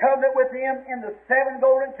 the covenant with Him in the 7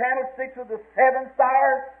 golden candlesticks with the 7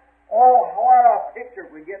 stars. Oh, what a picture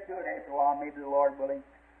if we get to it after a while, maybe the Lord willing.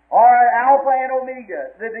 All right, Alpha and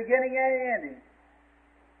Omega, the beginning and the ending.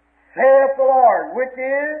 Saith the Lord, which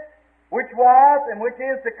is, which was, and which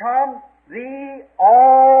is to come, the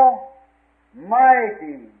Almighty.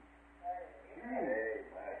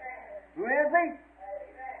 Who is He?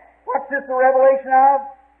 What's this a revelation of?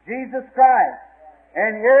 Jesus Christ.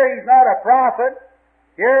 And here He's not a prophet.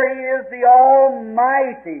 Here He is the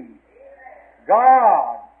Almighty.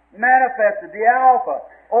 God manifested, the Alpha,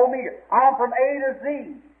 Omega. I'm from A to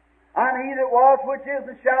Z. I'm He that was, which is,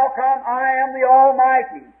 and shall come. I am the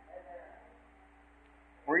Almighty.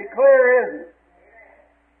 Pretty clear, isn't it?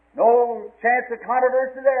 No chance of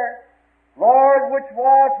controversy there. Lord, which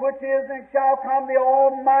was, which is, and shall come, the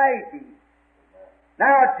Almighty.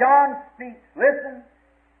 Now John speaks. Listen.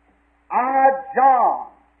 I, John,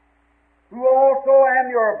 who also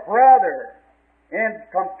am your brother in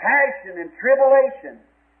compassion and tribulation,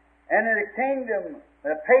 and in the kingdom,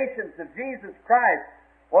 the patience of Jesus Christ,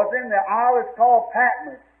 was in the isle that's called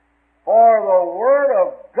Patmos for the Word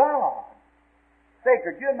of God. Say,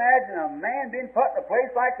 could you imagine a man being put in a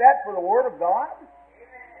place like that for the Word of God?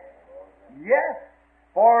 Yes,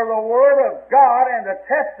 for the Word of God and the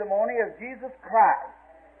testimony of Jesus Christ.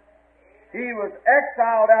 He was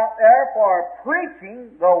exiled out there for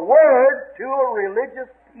preaching the Word to a religious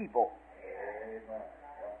people.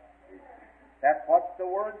 That's what the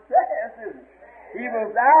Word says, isn't it? He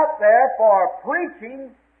was out there for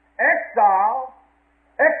preaching, exile,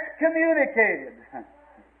 excommunicated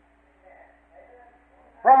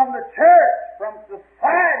from the church, from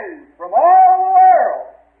society, from all the world.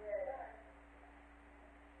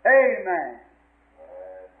 Amen.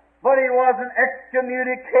 But he wasn't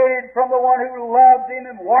excommunicated from the one who loved him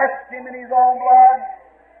and washed him in his own blood.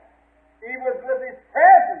 He was with his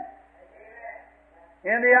presence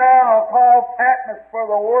in the isle called Patmos for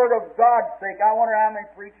the Word of God's sake. I wonder how many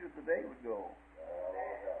preachers today would go.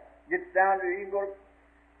 Gets down to, you go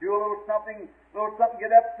do a little something,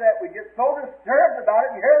 get upset. We get so disturbed about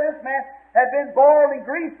it. You hear this man had been boiled in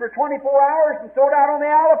grease for 24 hours and thrown out on the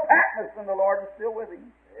Isle of Patmos, and the Lord was still with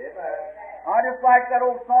him. Amen. I just like that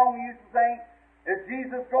old song we used to sing, if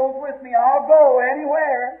Jesus goes with me, I'll go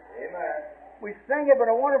anywhere. Amen. We sing it, but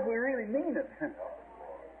I wonder if we really mean it.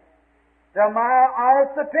 To my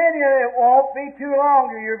honest opinion, it won't be too long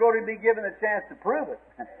till you're going to be given a chance to prove it.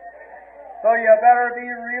 So you better be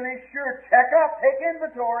really sure. Check up, take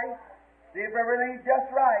inventory, see if everything's just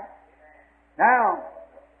right. Now,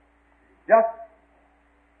 just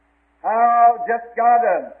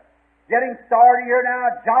getting started here now,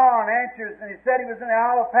 John answers, and he said he was in the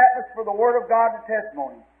Isle of Patmos for the Word of God and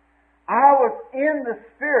testimony. I was in the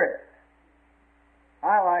Spirit.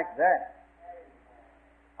 I like that.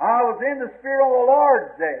 I was in the Spirit on the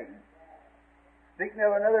Lord's day. Speaking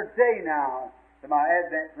of another day now, to my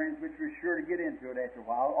Advent friends, which we're sure to get into it after a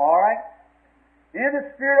while. All right? In the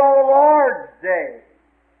Spirit on the Lord's day.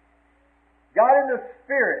 Got in the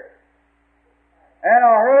Spirit. And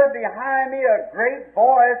I heard behind me a great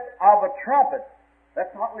voice of a trumpet.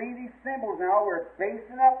 Let's not leave these symbols now. We're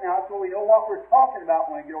basing up now so we know what we're talking about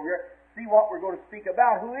when we get over here. See what we're going to speak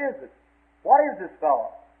about. Who is it? What is this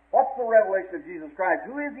fellow? What's the revelation of Jesus Christ?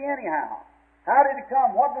 Who is He anyhow? How did He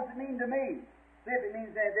come? What does it mean to me? See if it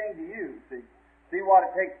means anything to you. See what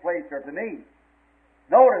it takes place or to me.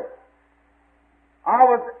 Notice, I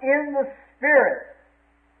was in the Spirit.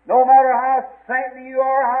 No matter how saintly you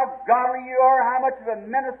are, how godly you are, how much of a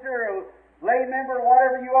minister or lay member or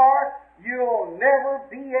whatever you are, you'll never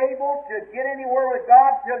be able to get anywhere with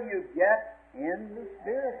God till you get in the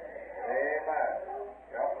Spirit. Amen.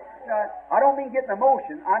 Now, I don't mean getting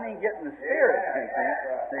emotion, I mean getting the Spirit.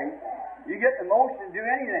 See? You get the emotion to do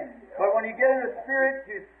anything. But when you get in the Spirit,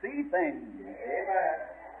 you see things. Amen.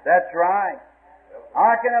 That's right.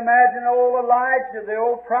 I can imagine old Elijah, the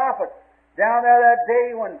old prophet, down there that day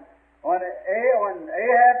when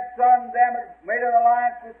Ahab's son them made an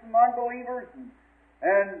alliance with some unbelievers,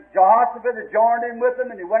 and Jehoshaphat had joined in with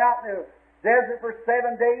them, and he went out in the desert for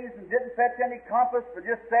 7 days and didn't fetch any compass for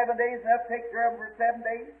just 7 days, enough to take care of them for 7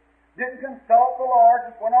 days. Didn't consult the Lord,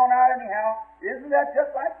 just went on out anyhow. Isn't that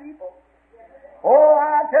just like people? Oh,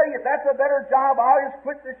 I tell you, if that's a better job, I'll just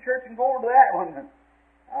quit this church and go over to that one.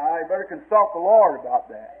 I better consult the Lord about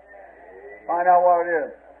that. Find out what it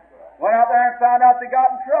is. Went out there and found out they got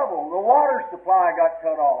in trouble. The water supply got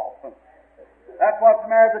cut off. That's what's the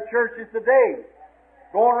matter with the churches today.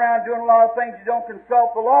 Going around doing a lot of things you don't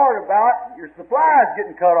consult the Lord about, your supply is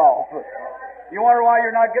getting cut off. You wonder why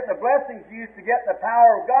you're not getting the blessings you used to get and the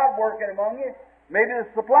power of God working among you. Maybe the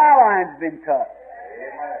supply line's been cut.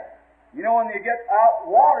 Amen. You know, when you get out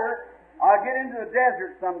water, I get into the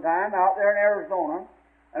desert sometime out there in Arizona,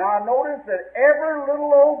 and I notice that every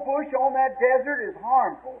little old bush on that desert is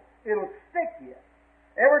harmful. It'll stick you.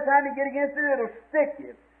 Every time you get against it, it'll stick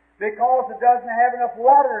you. Because it doesn't have enough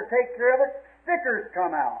water to take care of it, stickers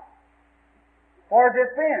come out. Or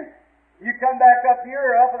it's been. You come back up here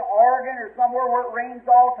or up in Oregon or somewhere where it rains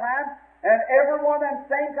all the time, and every one of them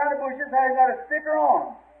same kind of bushes has got a sticker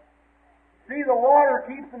on them. See, the water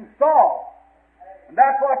keeps them soft. And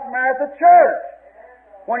that's what's the matter with the church.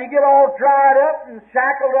 When you get all dried up and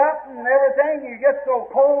shackled up and everything, you get so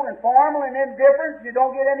cold and formal and indifferent, you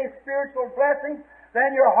don't get any spiritual blessings,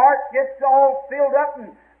 then your heart gets all filled up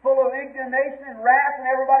and full of indignation and wrath, and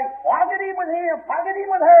everybody, I'll get even with him, I'll get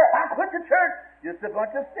even with her, I'll quit the church. Just a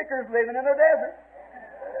bunch of stickers living in the desert.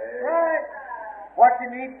 Right. What you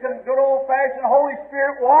need, some good old-fashioned Holy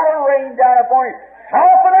Spirit water rain down upon you.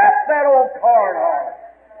 Soften up that old hard heart.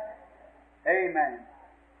 Amen.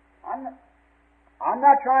 I'm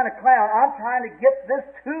not trying to clown. I'm trying to get this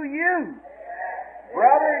to you.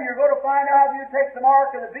 Brother, you're going to find out if you take the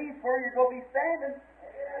mark of the beast where you're going to be standing.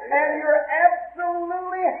 And you're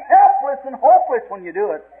absolutely helpless and hopeless when you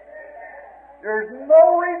do it. There's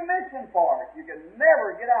no remission for it. You can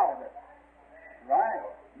never get out of it. Right?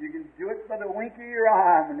 You can do it by the wink of your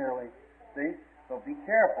eye nearly. See? So be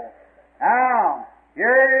careful. Now,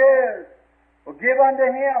 here it is. Well, give unto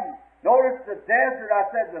him. Notice the desert, I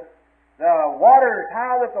said the waters,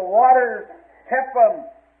 how that the waters kept them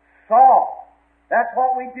soft. That's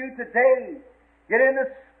what we do today. Get in the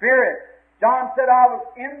Spirit. John said, I was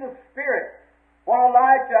in the Spirit. When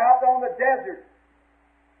Elijah out on the desert,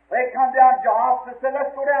 they come down to Jehoshaphat and said,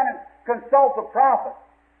 let's go down and consult the prophet.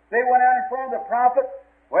 They went out in front of the prophet.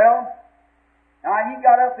 Well, now he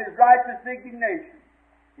got up his righteous indignation.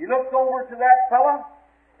 He looked over to that fellow,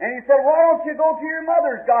 and he said, why don't you go to your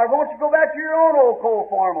mother's God? Why don't you go back to your own old cold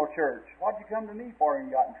formal church? What'd you come to me for when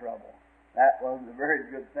you got in trouble? That wasn't a very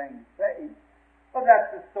good thing to say. But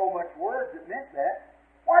that's just so much words that meant that.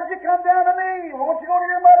 Why'd you come down to me? Why don't you go to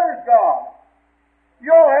your mother's God?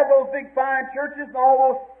 You all have those big fine churches and all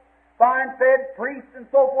those fine-fed priests and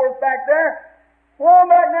so forth back there. Well, I'm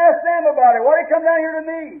back and ask them about it. Why'd he come down here to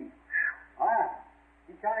me?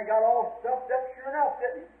 He kind of got all stuffed up sure enough,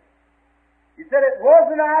 didn't he? He said, it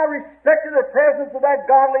wasn't I respected the presence of that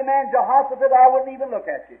godly man Jehoshaphat, I wouldn't even look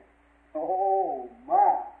at you. Oh,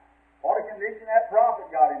 my. What a condition that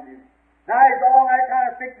prophet got into. Now he's all that kind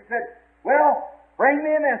of fix and said, well, bring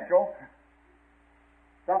me a minstrel.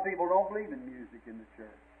 Some people don't believe in music in the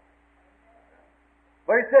church.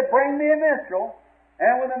 But he said, bring me a minstrel.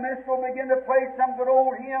 And when the minstrel began to play some good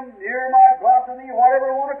old hymn, Near My God to Thee,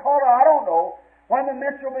 whatever you want to call it, I don't know. When the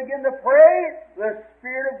minstrel began to pray, the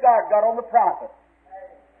Spirit of God got on the prophet.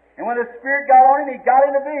 And when the Spirit got on him, he got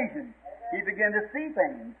into vision. He began to see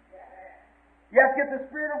things. You have to get the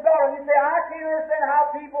Spirit of God. And you say, I can't understand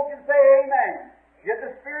how people can say amen. Get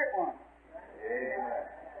the Spirit one. Amen.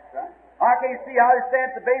 Right? I can't see how they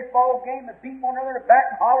stand at the baseball game and beat one another in the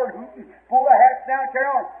back and holler and hoot and pull their hats down and carry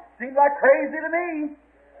on. Seems like crazy to me.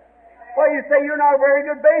 Well, you say you're not a very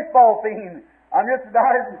good baseball fiend. I'm just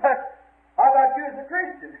about as much. How about you as a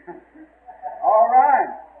Christian? All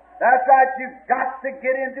right. That's right. You've got to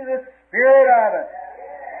get into the spirit of it.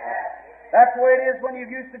 That's the way it is when you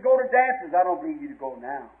used to go to dances. I don't believe you to go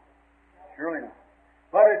now. Surely not.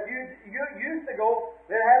 But if you used to go,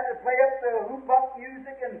 they had to play up the hoop-up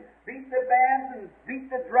music and beat the bands and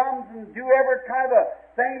beat the drums and do every kind of a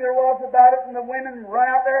thing there was about it, and the women run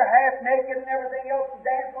out there half naked and everything else and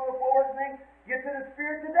dance on the floors and things. Get to the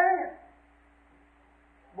spirit to dance.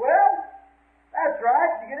 Well, that's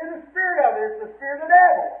right. You get in the spirit of it. It's the spirit of the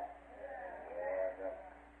devil.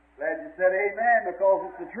 Glad you said amen,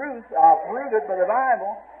 because it's the truth. I'll prove it by the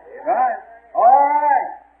Bible. Right? All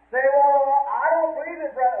right. Say, well, I don't believe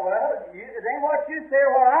it, brother. Well, it ain't what you say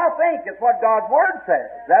or what I think. It's what God's Word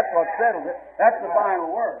says. That's what settles it. That's the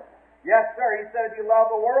final word. Yes, sir. He said if you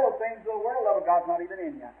love the world, the things of the world, love of God's not even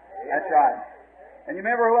in you. That's right. And you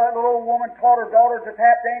remember that little old woman taught her daughter to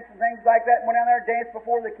tap dance and things like that, and went down there and danced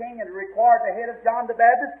before the king and required the head of John the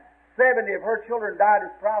Baptist? 70 of her children died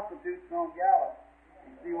as prostitutes on gallows.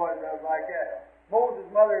 You see what it does like that.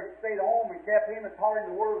 Moses' mother stayed home and kept him and taught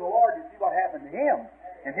him the word of the Lord. You see what happened to him.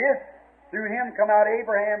 And through him come out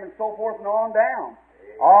Abraham and so forth and on down.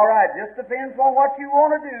 All right, just depends on what you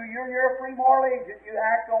want to do. You're a free moral agent. You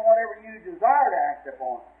act on whatever you desire to act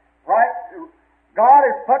upon. Right? God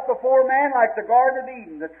has put before man, like the Garden of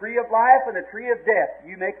Eden, the tree of life and the tree of death.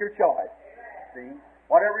 You make your choice. See?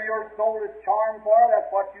 Whatever your soul is charmed for,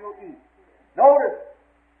 that's what you'll eat. Notice,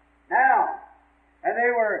 now, and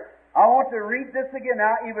I want to read this again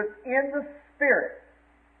now. He was in the Spirit.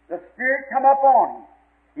 The Spirit come up on him.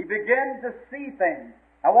 He began to see things.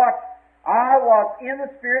 Now watch. I was in the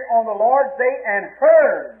Spirit on the Lord's day and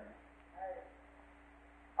heard.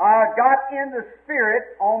 I got in the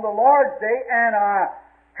Spirit on the Lord's day and I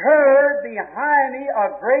heard behind me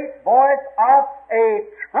a great voice of a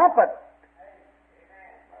trumpet.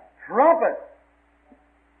 Trumpet.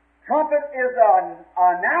 Trumpet is an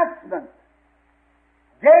announcement.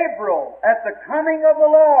 Gabriel, at the coming of the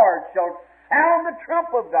Lord, shall sound the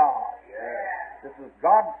trump of God. This is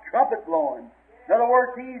God's trumpet blowing. In other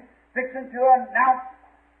words, He's fixing to announce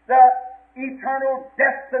the eternal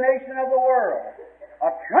destination of the world. A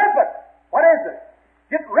trumpet. What is it?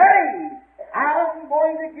 Get ready. I'm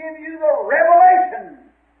going to give you the revelation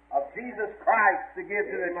of Jesus Christ to give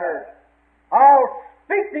to the church. I'll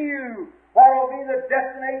speak to you what will be the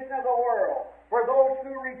destination of the world for those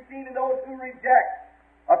who receive and those who reject.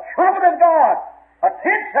 A trumpet of God.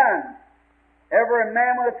 Attention! Every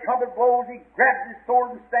man when the trumpet blows, he grabs his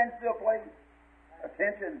sword and stands to a place.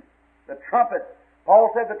 Attention! The trumpet. Paul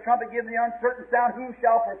said the trumpet gives the uncertain sound. Who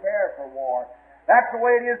shall prepare for war? That's the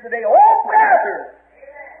way it is today. Oh, brother!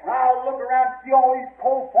 When I look around and see all these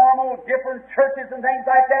co-formal different churches and things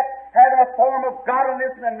like that, having a form of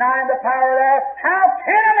godliness and denying the power thereof, how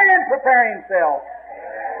can a man prepare himself?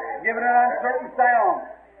 Giving an uncertain sound.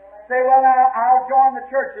 Say, well, I'll join the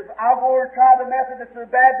churches. I'll go and try the Methodists or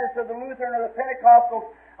the Baptists or the Lutheran or the Pentecostals.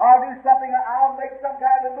 I'll do something. I'll make some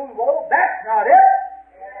kind of move. Oh, that's not it.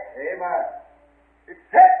 Amen.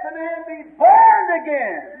 Except the man be born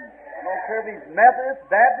again. I don't care if he's Methodist,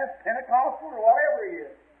 Baptist, Pentecostal, or whatever he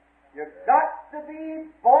is. You've got to be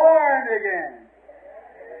born again.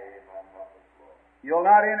 You'll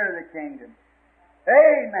not enter the kingdom.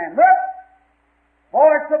 Amen. Look.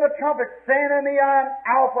 Voice of a trumpet saying to me, I'm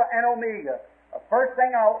Alpha and Omega. The first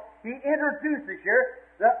thing he introduces here,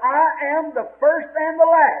 that I am the first and the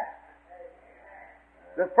last.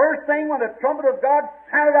 The first thing when the trumpet of God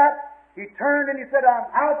sounded out, he turned and he said, I'm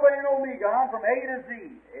Alpha and Omega. I'm from A to Z.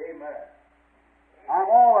 Amen. I'm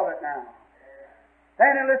all of it now.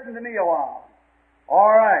 Stand and listen to me a while.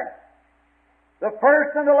 All right. The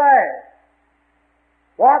first and the last.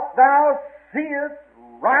 What thou seest,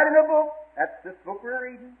 write in a book. That's this book we're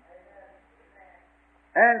reading.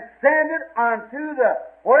 And send it unto the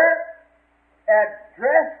where?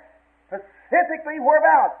 Address specifically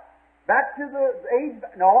whereabouts? Back to the age?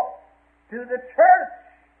 No, to the church.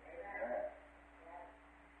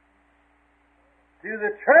 To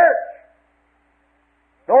the church.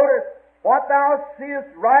 Notice, what thou seest,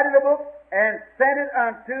 write in a book, and send it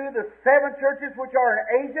unto the 7 churches which are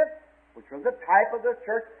in Asia, which was a type of the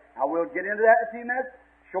church. Now we'll get into that in a few minutes.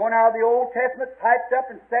 Showing how the Old Testament typed up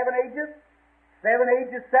in 7 ages. 7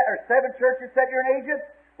 churches set here in Asia,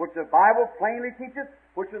 which the Bible plainly teaches,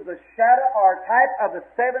 which was a shadow or type of the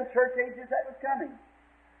 7 church ages that was coming.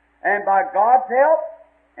 And by God's help,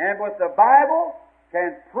 and with the Bible,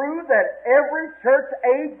 can prove that every church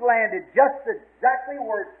age landed just exactly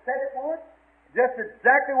where it said it would, just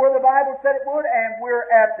exactly where the Bible said it would, and we're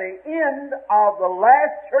at the end of the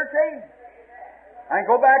last church age. And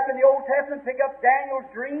go back in the Old Testament, pick up Daniel's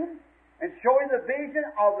dream, and show you the vision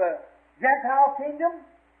of the Gentile kingdom,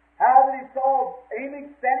 how that he saw Amy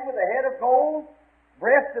standing with a head of gold,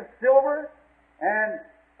 breast of silver, and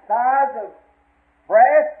thighs of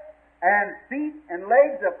brass, and feet and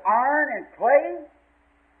legs of iron and clay,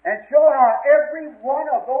 and show how every one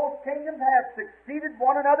of those kingdoms have succeeded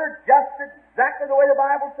one another just exactly the way the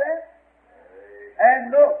Bible says. And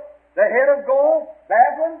look, the head of gold,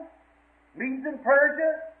 Babylon, Medes and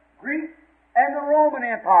Persia, Greece, and the Roman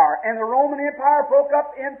Empire. And the Roman Empire broke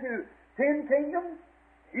up into 10 kingdoms,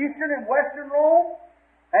 Eastern and Western Rome,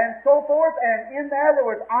 and so forth. And in there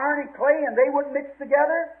was iron and clay, and they wouldn't mix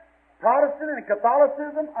together. Protestant and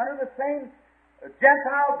Catholicism under the same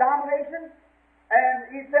Gentile domination. And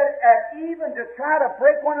he said, even to try to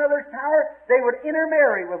break one another's power, they would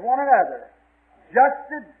intermarry with one another.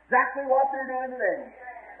 Just exactly what they're doing today.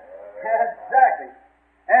 Exactly.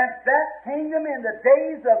 And that kingdom, in the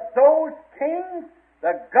days of those kings,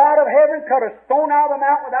 the God of heaven cut a stone out of the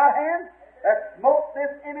mountain without hands, that smote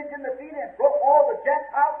this image in the feet and broke all the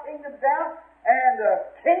Gentile kingdoms down, and the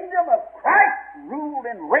kingdom of Christ ruled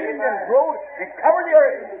and reigned and ruled and covered the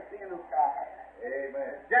earth in the sea and the sky.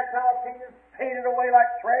 Amen. Gentile kingdoms faded away like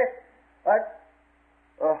trash, like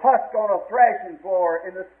a husk on a thrashing floor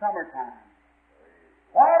in the summertime.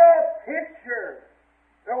 What a picture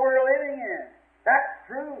that we're living in. That's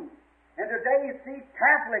true. And today you see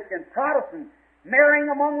Catholic and Protestant marrying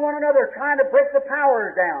among one another, trying to break the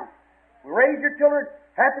powers down. We raise your children,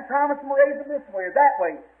 half the time it's raise them this way or that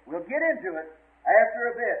way. We'll get into it after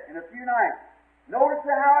a bit, in a few nights. Notice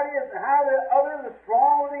how it is, and how the other, the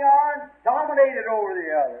strong of the iron, dominated over the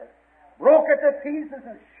other, broke it to pieces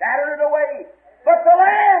and shattered it away. But the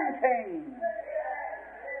Lamb came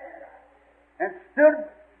and stood,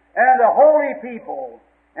 and the holy people,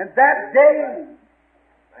 and that day,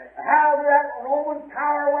 how that Roman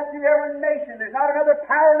power went through every nation. There's not another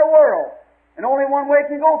power in the world, and only one way it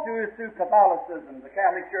can go through is through Catholicism, the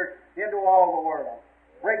Catholic Church, into all the world,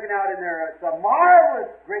 breaking out in there. It's a marvelous,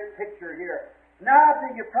 great picture here. Now,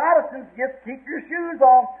 to you Protestants, just keep your shoes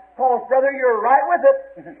on, because, brother, you're right with it.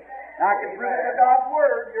 Now, I can prove it with God's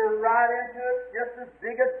Word. You're right into it, just as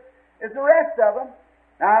big as the rest of them.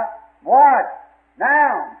 Now, watch.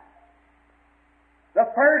 Now, the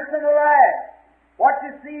first and the last, what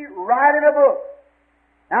you see, write in a book.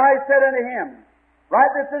 Now, he said unto him, write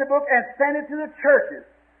this in a book and send it to the churches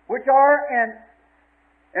which are in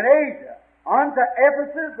Asia, unto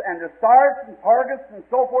Ephesus and to Sardis and Pergus and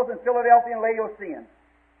so forth, and Philadelphia and Laodicea.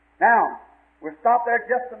 Now, we'll stop there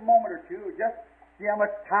just a moment or two, just see how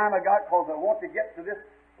much time I got, because I want to get to this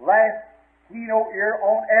last keynote here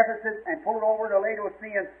on Ephesus and pull it over to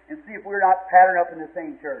Laodicea and see if we're not patterned up in the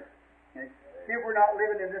same church. And see if we're not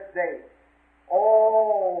living in this day.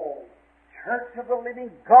 Oh, church of the living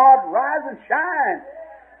God, rise and shine.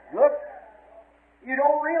 Look, you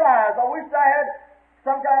don't realize, I wish I had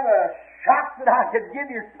some kind of a shock that I could give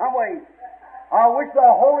you some way. I wish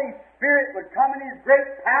the Holy Spirit would come in His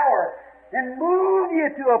great power and move you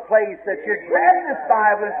to a place that you'd grab this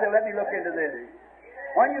Bible and say, let me look into this.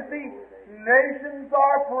 When you see nations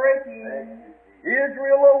are breaking,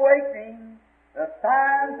 Israel awakening, the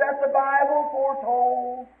signs that the Bible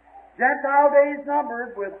foretold, Gentile days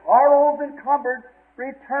numbered, with horrors encumbered,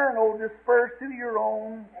 return, O dispersed to your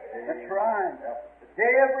own. That's right. The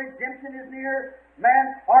day of redemption is near.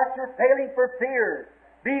 Man's hearts are failing for fear.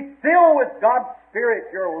 Be filled with God's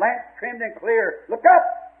Spirit, your lamp trimmed and clear. Look up!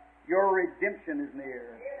 Your redemption is near.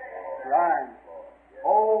 Right.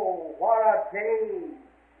 Oh, what a day!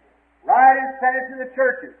 Write and send it to the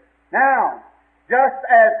churches. Now, just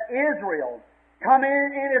as Israel come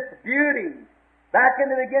in its beauty, back in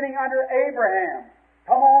the beginning under Abraham,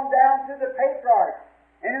 come on down to the patriarchs,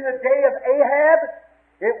 and in the day of Ahab,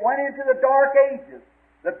 it went into the dark ages.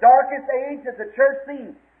 The darkest age that the church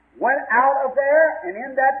seen went out of there, and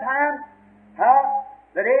in that time, how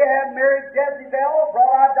that Ahab married Jezebel,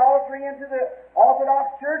 brought idolatry into the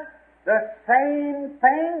Orthodox Church. The same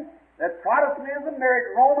thing that Protestantism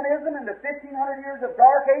married Romanism in the 1500 years of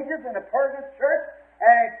dark ages in the Persian Church,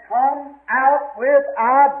 and come out with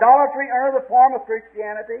idolatry under the form of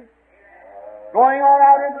Christianity. Going on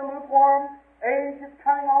out into lukewarm age is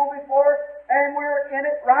coming on before us, and we're in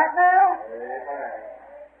it right now. Amen.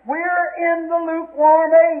 We're in the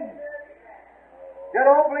lukewarm age. You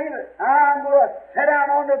don't believe it? I'm going to sit down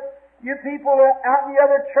on you people out in the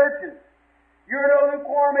other churches. You're in a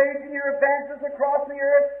lukewarm age and you're evangelists across the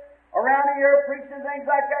earth, around the earth, preaching things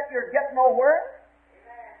like that. You're getting nowhere.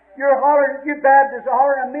 You're hollering, you Baptists are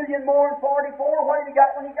hollering 1,000,000 more than 44. What have you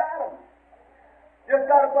got when you got them? Just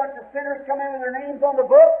got a bunch of sinners come in with their names on the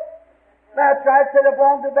book. That's right, say they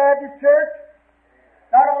belong to the Baptist church.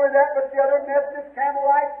 Not only that, but the other Methodists,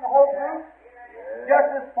 Campbellites, and the whole group. Just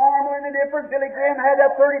as far and indifferent. Billy Graham had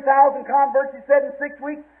that 30,000 converts, he said, in 6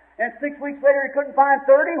 weeks, and 6 weeks later he couldn't find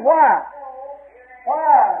 30. Why?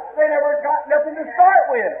 Why? They never got nothing to start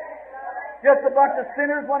with. Just a bunch of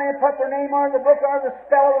sinners went in and put their name on the book under the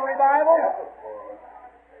spell of the revival.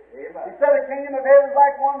 He said the kingdom of heaven was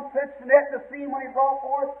like one pitched net in the sea when he brought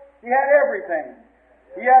forth. He had everything.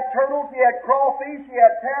 He had turtles, he had crawfish, he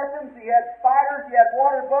had terrapins, he had spiders, he had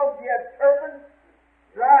water bugs, he had serpents.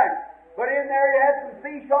 Right. But in there he had some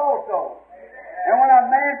fish also. And when a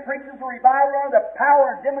man preaches a revival under the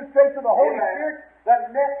power and demonstration of the Holy Spirit, the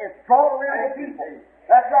net is drawn around the people.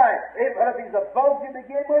 That's right. But if he's a bug to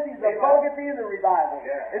begin with, he's a bug at the end of the revival.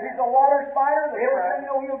 If he's a water spider, the first thing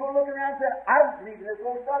you know, he'll go looking around and say, I don't believe in this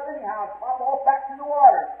little stuff anyhow, and pop off back to the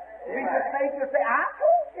water. If he's a snake, he'll say, I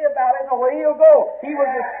told you about it, and away he'll go. He was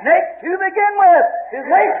a snake to begin with. His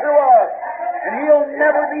nature was. And he'll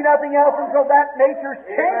never be nothing else until that nature's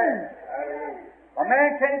changed. A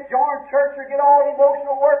man can't join church or get all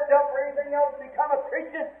emotional worked up or anything else to become a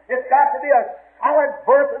Christian. It's got to be a solid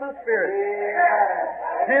birth of the Spirit.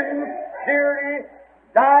 Sincerity,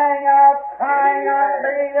 dying out, crying out,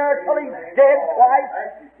 laying there till he's dead twice.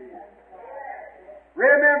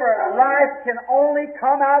 Remember, life can only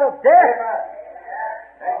come out of death.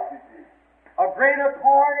 A grain of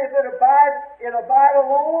corn, if it abide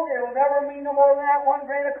alone, it'll never mean no more than that one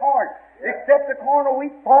grain of corn. Except the corn or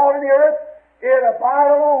wheat fall in the earth, it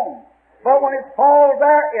abide alone. But when it falls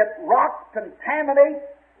there, it rots, contaminates,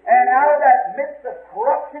 and out of that midst of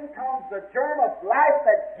corruption comes the germ of life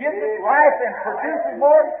that gives it life and produces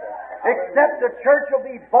more. Except the church will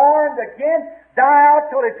be born again, die out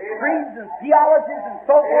till its creeds and theologies and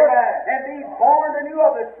so forth, and be born anew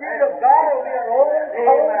of the Spirit of God. It will be an old,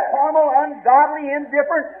 cold, carnal, ungodly,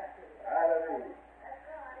 indifferent.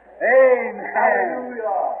 Amen.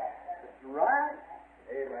 Hallelujah. That's right.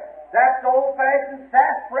 Amen. That's old-fashioned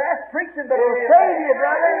sassafras preaching, but it'll save you,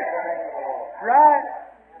 brother. Right.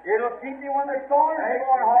 It'll keep you when the storms are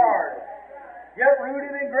going hard. Get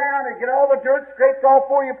rooted and grounded. Get all the dirt scraped off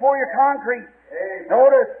before you pour your concrete. Amen.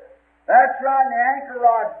 Notice, that's right, and the anchor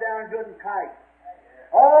rod's down good and tight.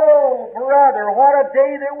 Oh, brother, what a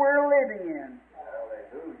day that we're living in.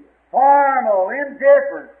 Hallelujah. Formal,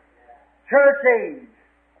 indifferent, church age.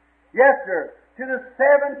 Yes, sir. To the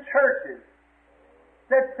 7 churches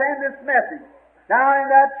that send this message. Now in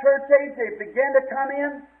that church age, they begin to come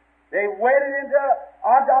in. They waded into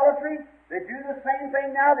idolatry. They do the same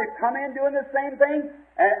thing now. They've come in doing the same thing.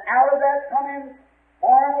 And out of that come in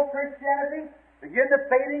formal Christianity. Begin to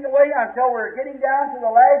fading away until we're getting down to the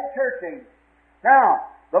last church age. Now,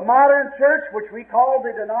 the modern church, which we call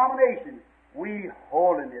the denomination, we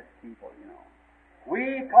holiness people, you know.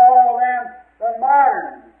 We call them the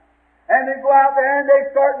moderns. And they go out there and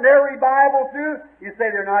they start their revival too. You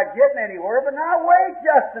say they're not getting anywhere, but now wait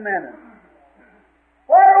just a minute.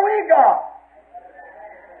 What do we got?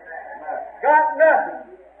 Got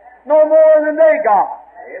nothing. No more than they got.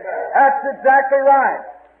 That's exactly right.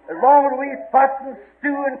 As long as we fuss and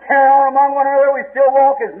stew and carry on among one another, we still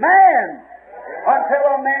walk as man. Until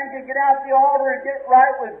a man can get out the altar and get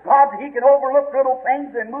right with God, he can overlook little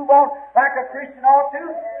things and move on like a Christian ought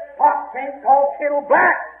to. Pot can't call kettle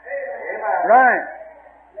black. Right.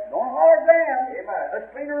 Don't holler them.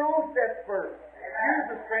 Let's clean our own steps first. Use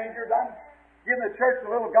the strangers. I'm giving the church a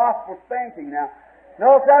little gospel spanking now.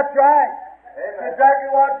 No, that's right. That's exactly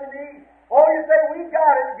what you need. Oh, you say, we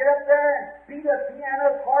got it. Get up there and beat a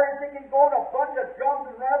piano as hard as you can go and a bunch of drums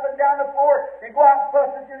and run up and down the floor and go out and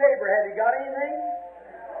fuss at your neighbor. Have you got anything?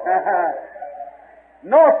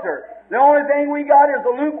 No, sir. The only thing we got is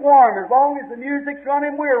a lukewarm. As long as the music's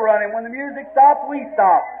running, we're running. When the music stops, we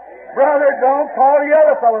stop. Brother, don't call the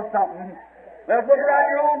other fellow something. Let's look around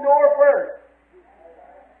your own door first.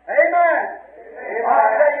 Amen.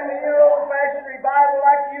 I'll tell you, we hear old-fashioned revival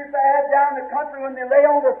like you used to have down in the country when they lay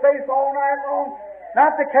on their face all night long,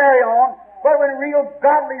 not to carry on, but when real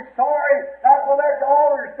godly sorry, not go there to the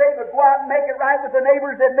altar and say, but go out and make it right with the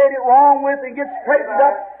neighbors that made it wrong with and get straightened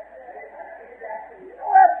up. You know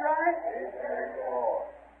that's right.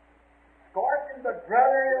 Scorching, but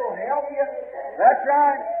brother, it'll help you. That's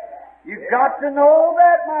right. You've got to know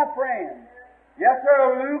that, my friend. Yes,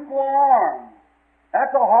 sir, lukewarm. That's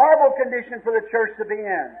That's a horrible condition for the church to be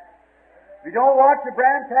in. If you don't watch, the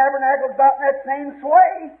Branham Tabernacle about in that same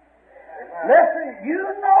sway. Listen, you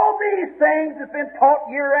know these things have been taught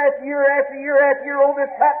year after year after year after year on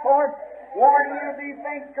this platform, warning you of these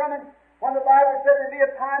things coming. When the Bible said there'd be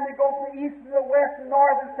a time they go from the east to the west and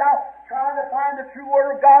north and south, trying to find the true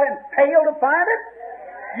Word of God and fail to find it,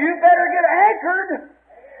 you better get anchored,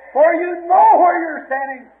 for you know where you're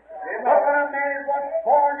standing. What kind of man is once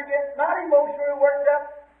born to get not emotionally worked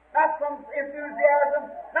up, not some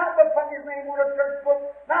enthusiasm, not to put his name on a church book,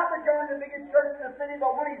 not to join the biggest church in the city,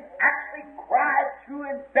 but when he's actually cried to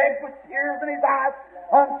and begged with tears in his eyes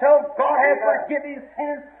until God has forgiven his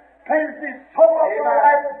sins, cleansed his soul of the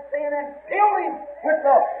life of sin, and filled him with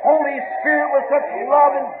the Holy Spirit with such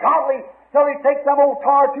love and godly, till he takes some old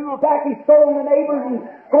tar tool back he's stolen the neighbors and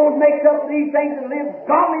goes and makes up these things and lives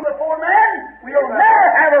godly before men. We'll never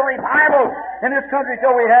have a revival in this country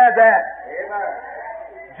till we have that. Amen.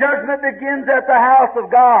 Judgment begins at the house of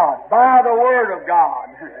God, by the Word of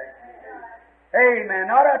God. Amen.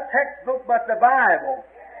 Not a textbook, but the Bible.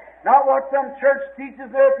 Not what some church teaches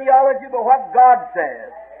their theology, but what God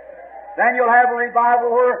says. Then you'll have a revival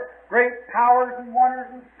where great powers and wonders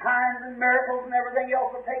and signs and miracles and everything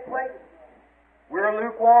else will take place. We're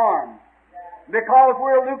lukewarm. Because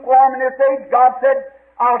we're lukewarm in this age, God said,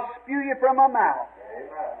 I'll spew you from my mouth.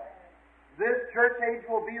 Amen. This church age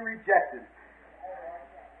will be rejected.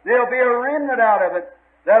 There'll be a remnant out of it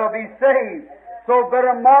that'll be saved. So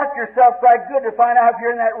better mark yourself right good to find out if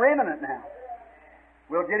you're in that remnant now.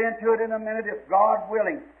 We'll get into it in a minute if God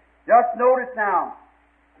willing. Just notice now.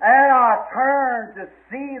 And I turned to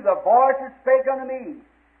see the voice that spake unto me.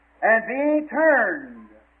 And being turned,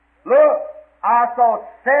 look, I saw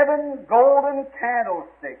 7 golden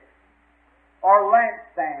candlesticks, or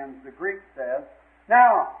lampstands, the Greek says.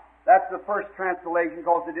 Now, that's the first translation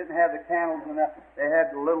because they didn't have the candles in that. They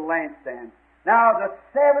had the little lampstands. Now, the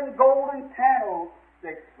 7 golden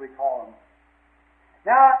candlesticks, we call them.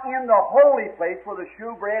 Now, in the holy place where the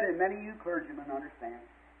shewbread, and many of you clergymen understand,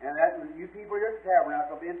 and that you people here at the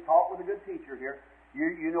tabernacle being taught with a good teacher here,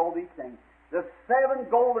 you know these things. The 7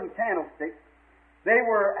 golden candlesticks, they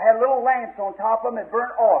had little lamps on top of them that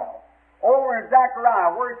burnt oil. Over in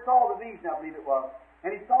Zechariah, where he saw the vision, I believe it was,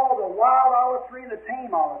 and he saw the wild olive tree and the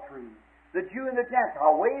tame olive tree, the Jew and the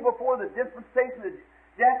Gentile, way before the dispensation of the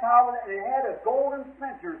Gentile, and it had a golden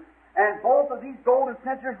censer, and both of these golden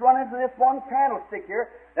censers run into this one candlestick here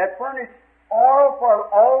that furnished oil for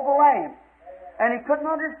all the lamps. And he couldn't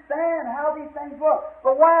understand how these things work.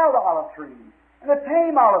 The wild olive tree and the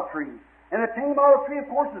tame olive tree. And the tame olive tree, of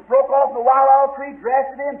course, is broke off the wild olive tree,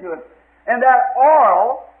 dressed it into it. And that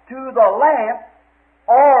oil to the lamp,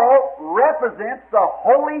 oil represents the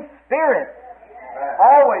Holy Spirit.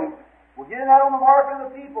 Always. We're getting that on the mark of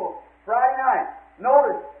the people Friday night.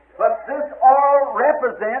 Notice, but this oil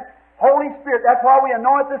represents Holy Spirit. That's why we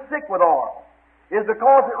anoint the sick with oil, is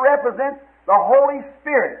because it represents the Holy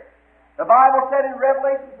Spirit. The Bible said in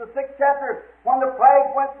Revelation, the 6th chapter, when the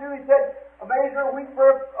plagues went through, he said, a measure of wheat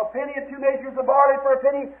for a penny and 2 measures of barley for a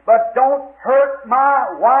penny, but don't hurt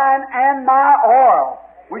my wine and my oil.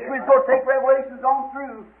 Which we're going to take Revelations on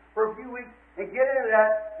through for a few weeks and get into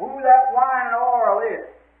that, who that wine and oil is.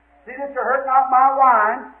 See that you hurt not my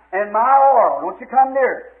wine and my oil. Won't you come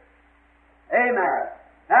near? Amen.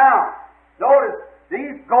 Now, notice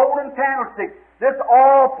these golden candlesticks, this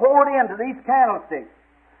oil poured into these candlesticks.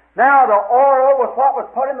 Now, the oil was what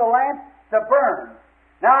was put in the lamp to burn.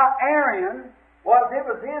 Now, Aaron, it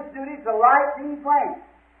was his duty to light these lamps.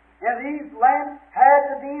 And these lamps had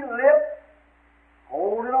to be lit.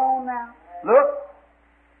 Hold it on now. Look.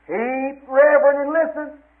 Keep reverent and listen.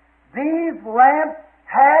 These lamps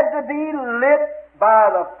had to be lit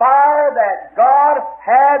by the fire that God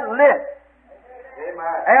had lit.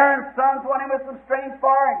 Amen. Aaron's sons went in with some strange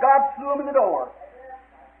fire, and God slew them in the door.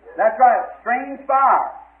 That's right, strange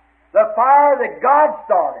fire. The fire that God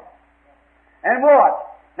started. And what?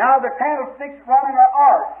 Now the candlesticks run in an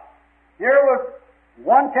arch. Here was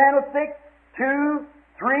 1 candlestick, 2,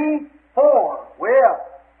 3, 4. Well,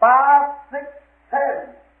 5, 6,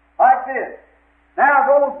 7. Like this. Now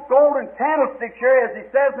those golden candlesticks here, as he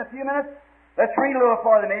says in a few minutes, let's read a little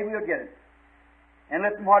farther, maybe we'll get it. And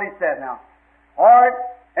listen to what he said now. All right,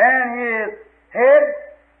 and his head,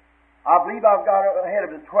 I believe I've got ahead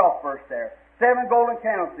of the 12th verse there. 7 golden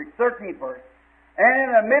candlesticks, 13th verse. And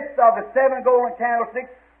in the midst of the 7 golden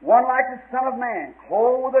candlesticks, one like the Son of Man,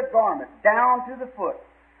 clothed with a garment down to the foot,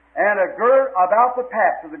 and a girdle about the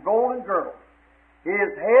paps of the golden girdle.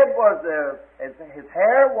 His hair was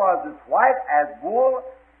as white as wool,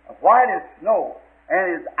 white as snow,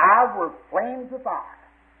 and his eyes were flames of fire.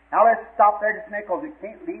 Now let's stop there just a minute because we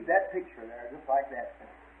can't leave that picture there just like that.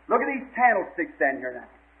 Look at these candlesticks down here now.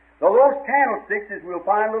 So those candlesticks, as we'll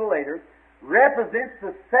find a little later, represents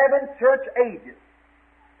the 7 church ages.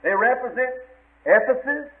 They represent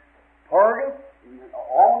Ephesus, Pergus,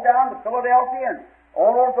 on down to Philadelphia, and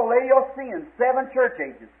all over to Laodicean, 7 church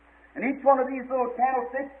ages. And each one of these little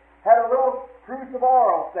candlesticks had a little cruse of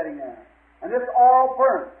oil sitting there. And this oil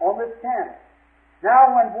burnt on this candle.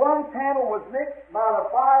 Now, when one candle was lit by the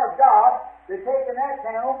fire of God, they taken that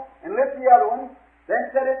candle and lit the other one, then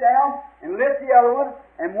set it down and lit the other one,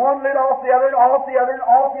 and one lit off the other, and off the other, and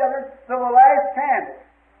off the other, till the last candle.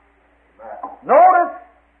 Notice,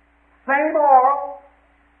 same oil.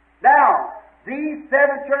 Now, these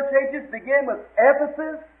 7 church ages begin with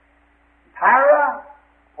Ephesus, Tyre,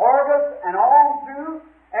 Pergus, and on through,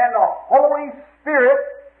 and the Holy Spirit,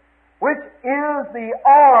 which is the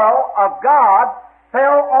oil of God,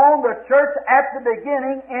 fell on the church at the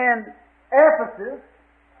beginning in Ephesus,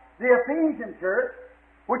 the Ephesian church,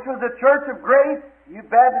 which was the church of grace. You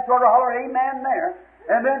Baptists ought to holler amen there.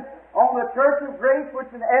 And then on the church of grace, which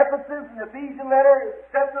in Ephesus, in the Ephesian letter, it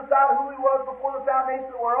sets us out who He was before the foundation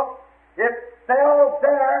of the world. It fell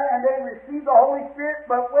there and they received the Holy Spirit.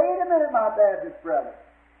 But wait a minute, my Baptist brother.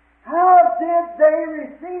 How did they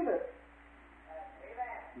receive it?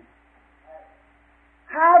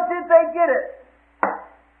 How did they get it?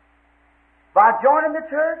 By joining the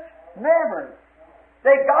church? Never.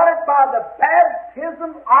 They got it by the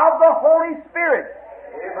baptism of the Holy Spirit.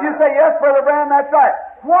 Amen. You say, yes, Brother Brown, that's right.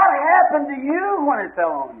 What happened to you when it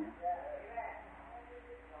fell on you?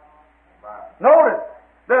 Notice,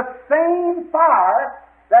 the same fire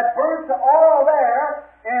that burnt the oil there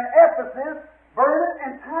in Ephesus burned it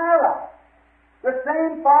in Tyre. The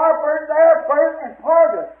same fire burnt there, burnt in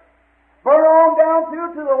Pergus. Burn on down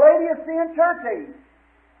through to the Laodicean church age.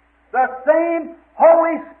 The same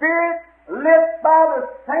Holy Spirit lit by the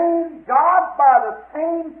same God, by the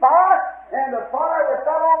same fire, and the fire that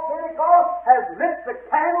fell on Pentecost has lit the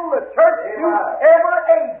candle, the church, through every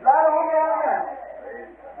age, right on down there.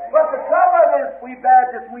 But the trouble is, we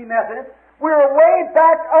Baptists, we Methodists, we're way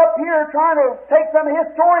back up here trying to take some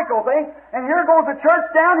historical thing, and here goes the church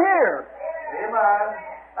down here. Amen.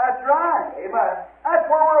 That's right. Amen. That's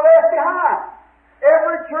where we're left behind.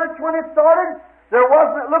 Every church, when it started, there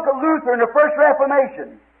wasn't. Look at Luther in the First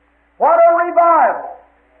Reformation. What a revival!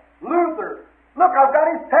 Luther. Look, I've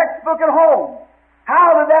got his textbook at home.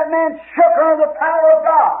 How did that man shook under the power of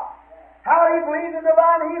God? How he believed in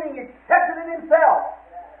divine healing, accepted it himself.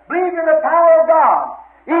 Believed in the power of God.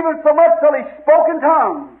 Even so much till he spoke in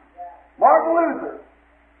tongues. Martin Luther.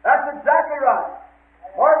 That's exactly right.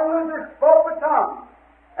 Martin Luther spoke with tongues.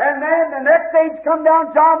 And then the next stage come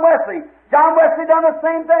down John Wesley. John Wesley done the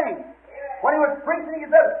same thing. When he was preaching, he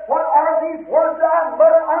said, what are these words that I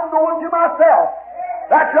mutter unknown to myself?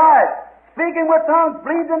 That's right. Speaking with tongues,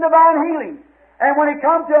 believed in divine healing. And when he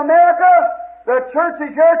come to America, the churches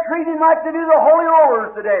here treat him like they do the holy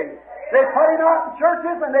rollers today. They put him out in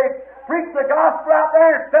churches and they preach the gospel out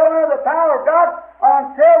there and fell under the power of God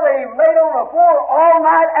until they laid on the floor all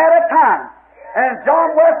night at a time. And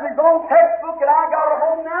John Wesley's own textbook that I got at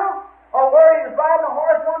home now, where he was riding a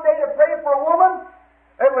horse one day to pray for a woman.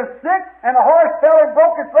 It was sick, and the horse fell and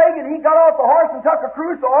broke its leg, and he got off the horse and took a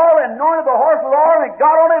cruse of oil and anointed the horse with oil and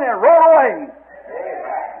got on it and rode away.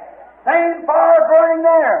 Amen. Same fire burning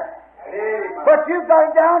there. Amen. But you've got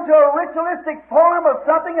it down to a ritualistic form of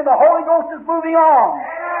something, and the Holy Ghost is moving on.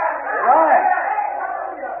 Amen. Right.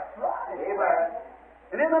 Amen.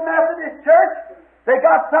 And in the Methodist Church, they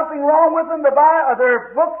got something wrong with them.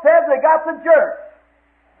 Their book says they got the jerks.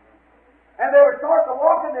 And they would start to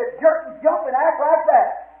walk and they'd jerk and jump and act like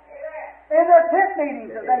that. In their tent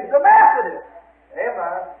meetings and things, the Methodists.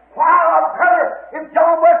 Amen. Wow, brother, if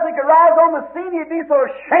John Wesley could rise on the scene, he'd be so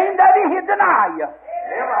ashamed of you, he'd deny you.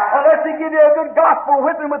 Amen. Unless he give you a good gospel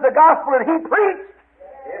whipping with the gospel that he preached.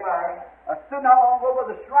 Amen. I stood not long ago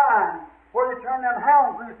by the shrine where they turned them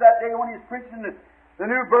hounds loose that day when he was preaching the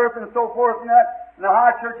new birth and so forth and that. And the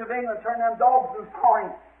High Church of England turned them dogs loose on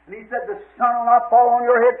him. And he said, the sun will not fall on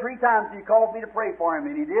your head 3 times. He called me to pray for him,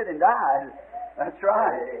 and he did and died. That's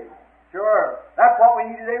right. Sure. That's what we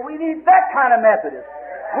need today. We need that kind of Methodist.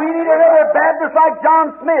 We need another Baptist like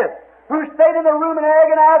John Smith, who stayed in the room and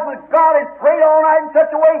agonized with God and prayed all night in such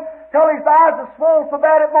a way till his eyes were swollen so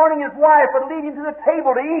bad at morning his wife would lead him to the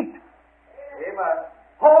table to eat. Amen.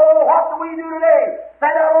 Oh, what do we do today?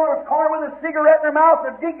 Stand out on the corner with a cigarette in their mouth,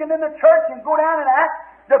 a deacon in the church, and go down and act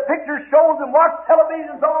the picture shows and watch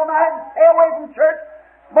televisions all night and stay away from church,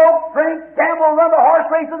 smoke, drink, gamble, run the horse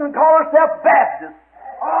races, and call ourselves Baptists.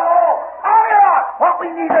 Oh, yeah! What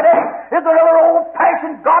we need today is another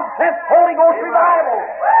old-fashioned, God-sent Holy Ghost revival.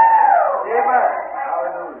 Amen.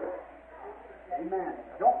 Hallelujah. Amen.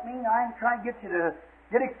 Don't mean I ain't trying to get you to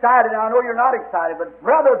get excited. I know you're not excited, but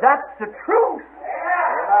brother, that's the truth.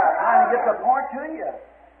 I'm trying to get the point to you.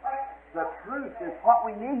 The truth is what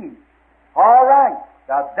we need. All right.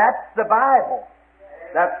 Now that's the Bible.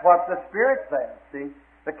 That's what the Spirit says. See?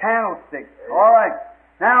 The candlestick. All right.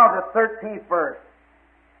 Now the 13th verse.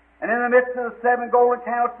 And in the midst of the 7 golden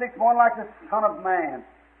candlesticks, one like the Son of Man.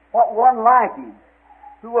 What one like him?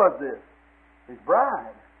 Who was this? His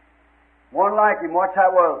bride. One like him. Watch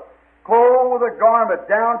how it was. Clothed with a garment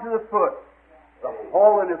down to the foot. The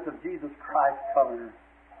holiness of Jesus Christ covered her.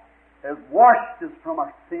 Has washed us from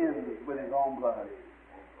our sins with His own blood.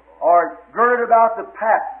 Or girded about the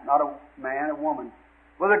paps, not a man, a woman,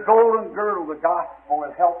 with a golden girdle, the gospel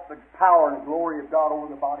that helps the power and glory of God over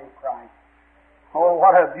the body of Christ. Oh,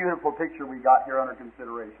 what a beautiful picture we got here under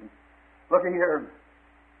consideration. Look at here.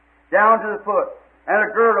 Down to the foot, and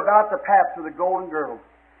a girdle about the paps with a golden girdle.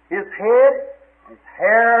 His head, his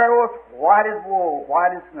hair was white as wool,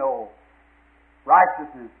 white as snow.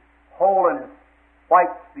 Righteousness, holiness, white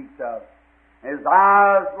speaks of. His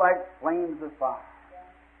eyes like flames of fire.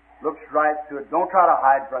 Looks right to it. Don't try to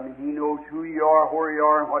hide from Him. He knows who you are, where you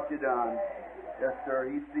are, and what you've done. Yes, sir.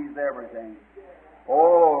 He sees everything.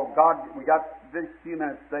 Oh, God, we got this few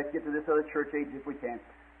minutes. Let's get to this other church age if we can.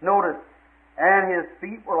 Notice, and His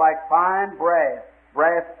feet were like fine brass.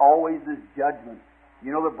 Brass always is judgment.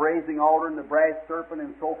 You know the brazen altar and the brass serpent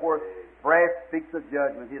and so forth? Brass speaks of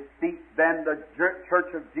judgment. His feet, then the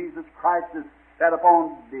church of Jesus Christ is set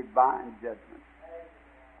upon divine judgment.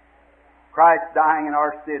 Christ dying in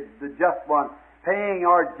our stead, the just one, paying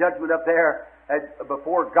our judgment up there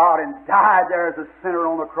before God, and died there as a sinner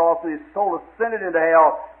on the cross, and His soul ascended into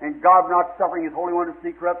hell, and God, not suffering His Holy One to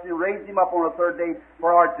see corruption, raised Him up on the third day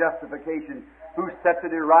for our justification. Who sits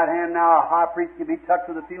at His right hand now, a high priest, can be touched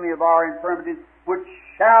with the feeling of our infirmities, which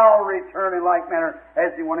shall return in like manner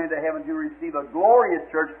as He went into heaven to receive a glorious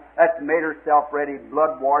church that's made herself ready,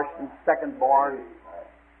 blood-washed and second-born.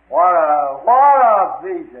 What a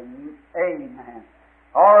vision. Amen.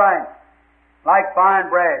 All right. Like fine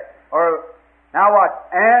brass. Or now what?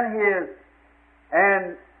 And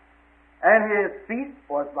his feet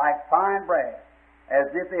was like fine brass, as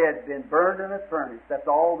if they had been burned in a furnace. That's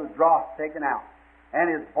all the dross taken out. And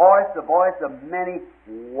His voice, the voice of many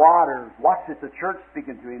waters. Watch this, the church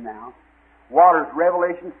speaking to Him now. Waters.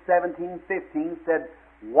 Revelation 17:15 said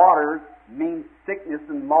waters means sickness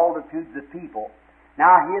and multitudes of people.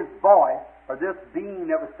 Now His voice, or this being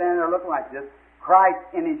that was standing there looking like this, Christ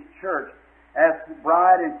in His church, as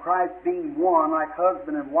bride and Christ being one, like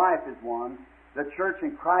husband and wife is one, the church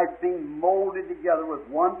and Christ being molded together with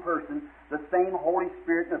one person, the same Holy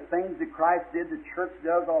Spirit, and the things that Christ did, the church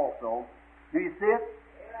does also. Do you see it?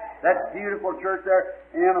 That beautiful church there,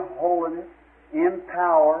 in holiness, in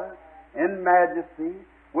power, in majesty,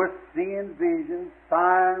 with seeing visions,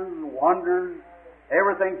 signs, wonders,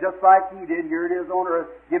 everything just like He did. Here it is on earth,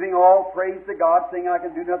 giving all praise to God, saying, I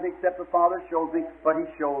can do nothing except the Father shows me, but He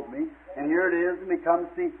shows me. And here it is, and we come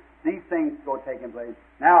to see these things go taking place.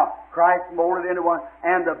 Now, Christ molded into one,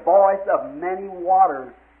 and the voice of many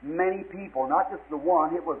waters, many people, not just the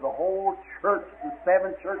one, it was the whole church, the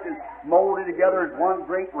 7 churches molded together as one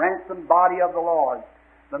great ransomed body of the Lord.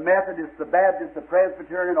 The Methodist, the Baptist, the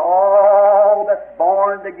Presbyterian, all that's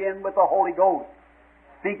born again with the Holy Ghost,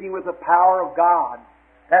 speaking with the power of God.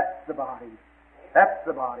 That's the body. That's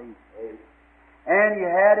the body. And He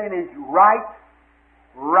had in His right,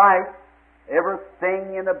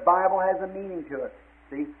 everything in the Bible has a meaning to it.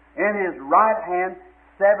 See? In His right hand,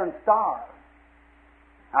 7 stars.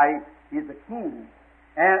 He's a king.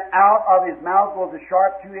 And out of His mouth was a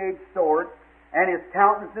sharp 2-edged sword, and His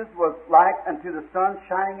countenance was like unto the sun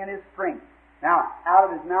shining in His strength. Now, out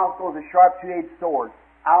of His mouth goes a sharp 2-edged sword.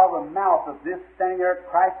 Out of the mouth of this standing there,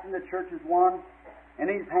 Christ in the church is one. In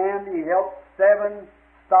His hand He held 7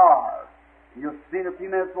 stars. You'll see in a few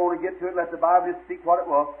minutes when we get to it. Let the Bible just speak what it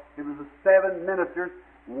was. It was the 7 ministers,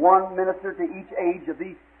 one minister to each age of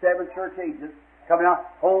these 7 church ages, coming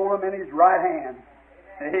out, hold them in His right hand.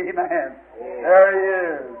 Amen. There He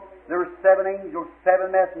is. There were 7 angels,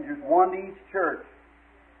 7 messengers, one to each church.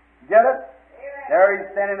 Get it? There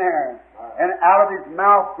He's standing there. And out of His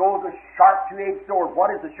mouth goes a sharp 2-edged sword.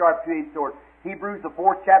 What is a sharp 2-edged sword? Hebrews, the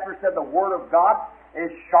 4th chapter, said the Word of God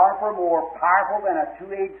is sharper, more powerful than a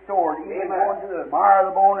 2-edged sword, even going to the mire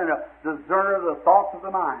of the bone and a discerner of the thoughts of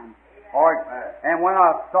the mind. All right. And when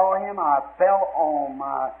I saw Him, I fell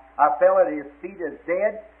at His feet as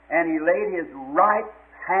dead, and He laid His right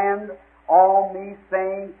hand on me,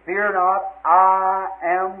 saying, Fear not, I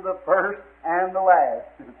am the first and the last.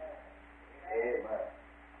 Amen.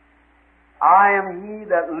 I am he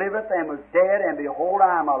that liveth and was dead, and behold,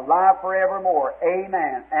 I am alive forevermore.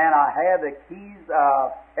 Amen. And I have the keys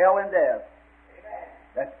of hell and death. Amen.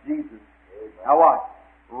 That's Jesus. Amen. Now watch.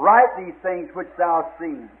 Write these things which thou hast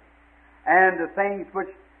seen, and the things which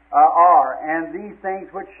are, and these things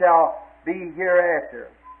which shall be hereafter.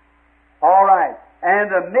 All right.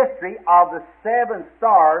 And the mystery of the 7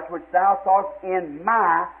 stars which thou sawest in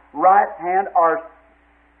my right hand are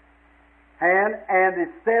and the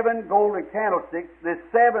 7 golden candlesticks. The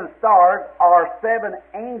 7 stars are 7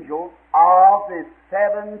 angels of the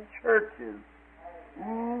 7 churches.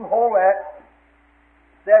 Hold that.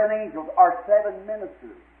 7 angels are 7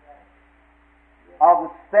 ministers of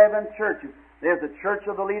the 7 churches. There's the church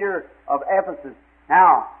of the leader of Ephesus.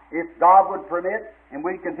 Now, if God would permit, and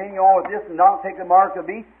we continue on with this and don't take the mark of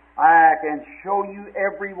the beast, I can show you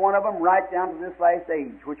every one of them right down to this last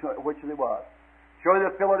age, which it was. Show you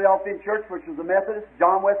the Philadelphia church, which was the Methodist,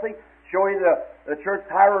 John Wesley. Show you the church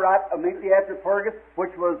Hierarite immediately after Fergus,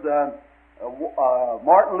 which was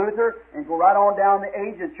Martin Luther, and go right on down the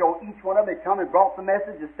age and show each one of them. They come and brought the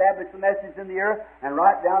message, established the message in the earth, and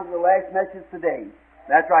right down to the last message today.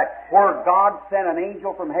 That's right. Where God sent an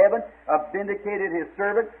angel from heaven, vindicated His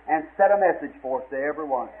servant, and set a message forth to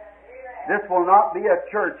everyone. This will not be a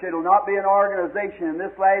church. It will not be an organization in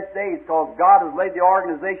this last days, because God has laid the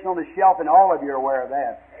organization on the shelf, and all of you are aware of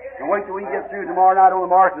that. And wait till we get through tomorrow night on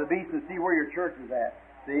the Mark of the Beast and see where your church is at.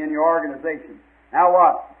 See, in your organization. Now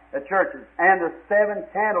what? The churches. And the 7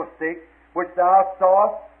 candlesticks which thou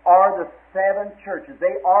sawest are the 7 churches.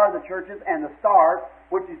 They are the churches, and the stars,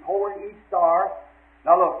 which is holding each star.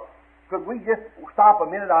 Now look. Could we just stop a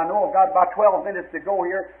minute? I know I've got about 12 minutes to go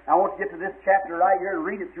here. I want to get to this chapter right here and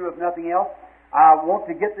read it through, if nothing else. I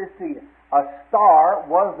want to get this to you. A star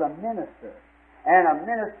was a minister, and a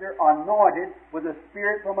minister anointed with a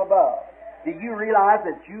spirit from above. Do you realize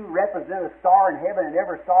that you represent a star in heaven, and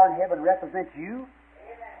every star in heaven represents you?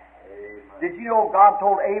 Amen. Did you know God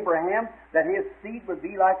told Abraham that his seed would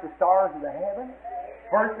be like the stars of the heaven?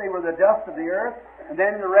 First they were the dust of the earth, and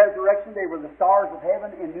then in the resurrection they were the stars of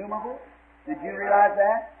heaven, innumerable. Did you realize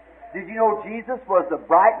that? Did you know Jesus was the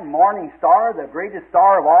bright and morning star, the greatest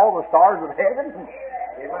star of all the stars of heaven?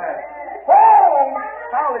 Amen. Oh,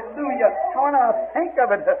 hallelujah. When I think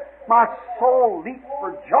of it, my soul leaps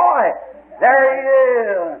for joy. There He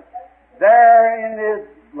is. There in His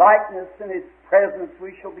likeness and His presence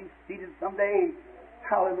we shall be seated someday.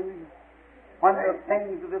 Hallelujah. When the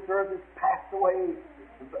things of this earth is passed away.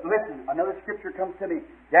 Listen, another scripture comes to me.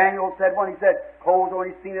 Daniel said when he said, close when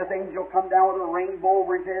he seen this angel come down with a rainbow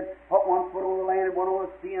over his head, put one foot on the land and one on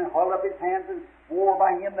the sea, and held up his hands and swore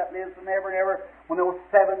by Him that lives forever and ever. When those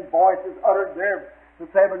 7 voices uttered the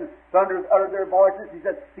 7 thunders uttered their voices, he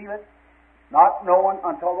said, seal it, not knowing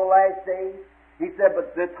until the last days. He said,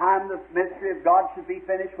 but the time the mystery of God should be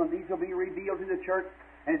finished, when these will be revealed to the church,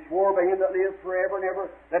 and swore by Him that lives forever and ever,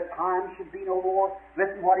 that time should be no more.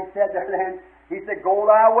 Listen what he said there then. He said, go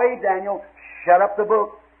thy way, Daniel, shut up the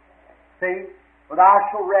book. See, for thou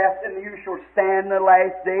shalt rest, and you shall stand the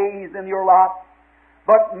last days in your lot.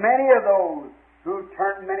 But many of those who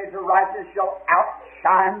turn many to righteousness shall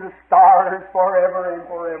outshine the stars forever and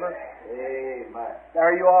forever. Amen.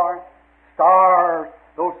 There you are. Stars,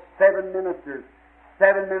 those 7 ministers.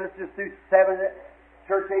 7 ministers through 7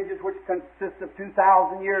 church ages, which consist of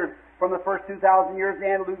 2,000 years. From the first 2,000 years, the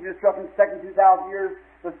antediluvian destruction, the second 2,000 years,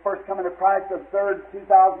 the first coming of Christ, the third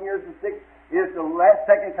 2,000 years, the sixth is the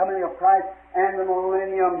second coming of Christ, and the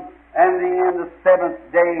millennium, and the end, the 7th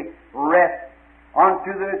day rest.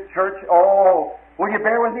 Unto the church, will you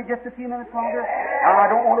bear with me just a few minutes longer? Now, I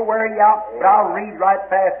don't want to wear you out, but I'll read right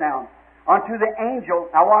fast now. Unto the angel,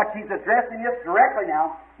 now watch, he's addressing this directly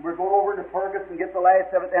now. We're going over to Fergus and get the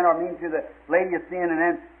last of it, then I mean to the Lady of Sin, and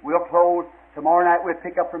then we'll close. Tomorrow night we'll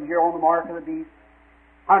pick up from here on the Mark of the Beast.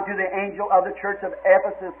 Unto the angel of the church of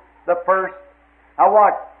Ephesus, the first. Now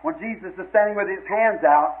watch, when Jesus is standing with His hands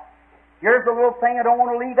out, here's a little thing I don't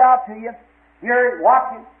want to leave out to you. Here,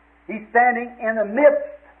 watch Him. He's standing in the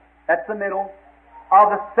midst, that's the middle,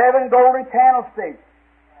 of the 7 golden candlesticks.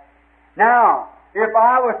 Now, if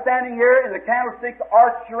I was standing here and the candlesticks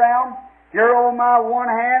arched around, here on my one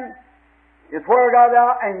hand is where I got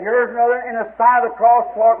out, and here's another in the side of the cross,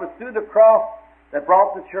 for it was through the cross that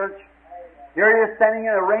brought the church. Here He is standing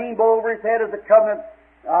in a rainbow over His head as a covenant.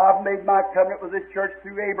 I've made my covenant with this church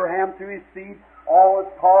through Abraham, through his seed. All is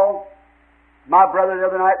called. My brother the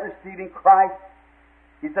other night receiving Christ.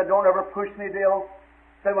 He said, don't ever push me, Bill.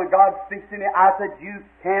 He said, when God speaks to me, I said, you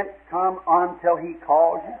can't come until He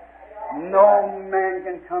calls you. No man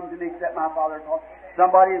can come to me except my Father calls.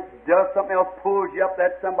 Somebody does something else, pulls you up,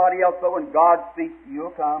 that's somebody else, but when God speaks,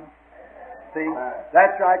 you'll come. See?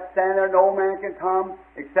 That's right, stand there, no man can come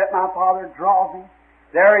except my Father draws him.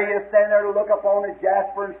 There he is, standing there to look upon the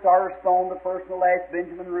jasper and star stone, the first and the last,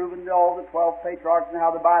 Benjamin, Reuben, all the 12 patriarchs, and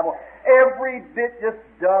how the Bible, every bit just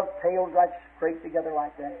dovetails right straight together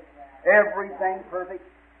like that. Everything perfect.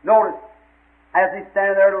 Notice, as he's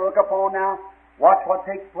standing there to look upon now, watch what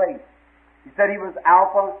takes place. He said he was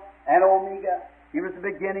Alpha and Omega. He was the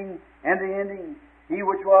beginning and the ending. He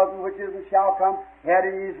which was and which is and shall come had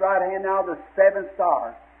in his right hand now the 7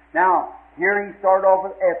 stars. Now, here he started off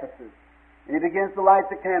with Ephesus. And he begins to light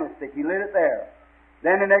the candlestick. He lit it there.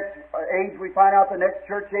 Then the next age, we find out the next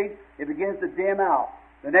church age, it begins to dim out.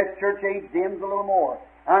 The next church age dims a little more.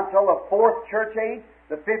 Until the 4th church age,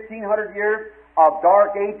 the 1500 years of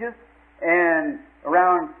dark ages, and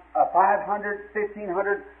around 500,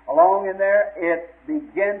 1500, along in there, it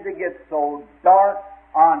began to get so dark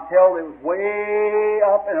until it was way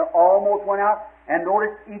up and it almost went out. And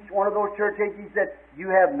notice each one of those church ages, he said, you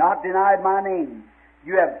have not denied my name.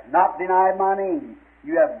 You have not denied my name.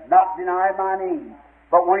 You have not denied my name.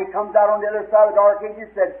 But when he comes out on the other side of the dark ages,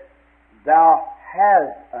 he said, thou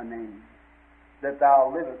hast a name, that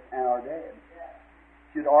thou livest and art dead.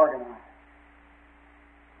 Should organize.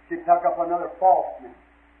 Should tuck up another false name.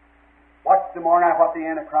 Watch tomorrow night what the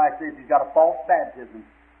Antichrist is. He's got a false baptism,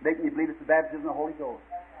 making you believe it's the baptism of the Holy Ghost.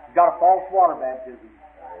 He's got a false water baptism.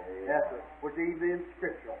 Yes, sir. Which is even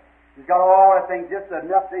scriptural. He's got all that thing just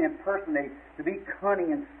enough to impersonate, to be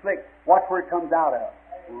cunning and slick. Watch where it comes out of.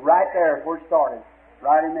 Right there is where it started.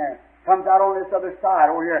 Right in there. Comes out on this other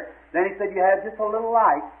side over here. Then he said you had just a little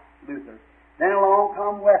light, Luther. Then along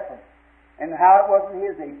come Wesley. And how it was in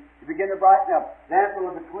his age. He began to brighten up. Then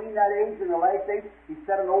between that age and the last age, he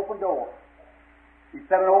set an open door. He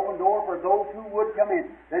set an open door for those who would come in.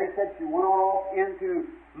 Then he said she went on off into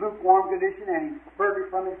lukewarm condition, and he spurred it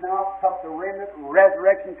from his mouth, took the remnant,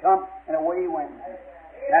 resurrection come, and away he went.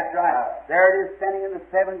 That's right. There it is, standing in the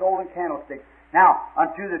 7 golden candlesticks. Now,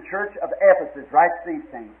 unto the church of Ephesus, write these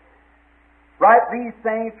things. Write these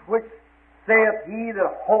things which saith he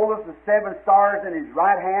that holdeth the 7 stars in his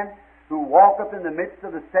right hand, who walketh in the midst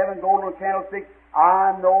of the 7 golden candlesticks.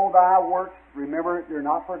 I know thy works. Remember, they're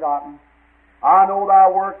not forgotten. I know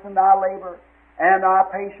thy works and thy labor and thy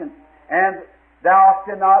patience, and thou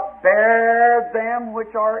shalt not bear them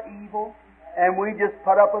which are evil. And we just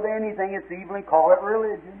put up with anything that's evil and call it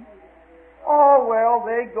religion. Oh, well,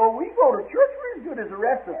 we go to church. We're as good as the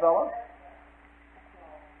rest of the fellows.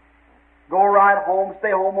 Go right home,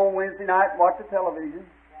 stay home on Wednesday night and watch the television.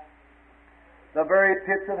 The very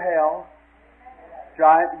pits of hell.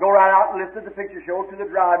 Try it. Go right out and listen to the picture show, to the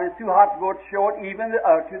drive. It's too hot to go to show it, even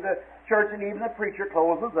to the church, and even the preacher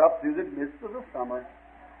closes up through the midst of the summer.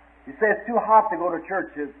 You say it's too hot to go to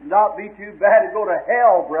church. It's not be too bad to go to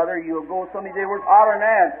hell, brother. You'll go somebody say, we're hotter than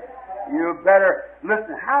that. You better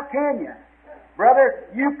listen. How can you? Brother,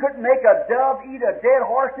 you couldn't make a dove eat a dead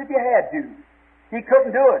horse if you had to. He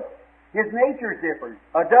couldn't do it. His nature's different.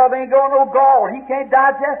 A dove ain't got no gall. He can't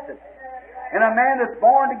digest it. And a man that's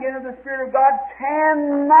born again of the Spirit of God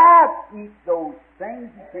cannot eat those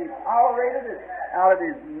things. He can't tolerate it out of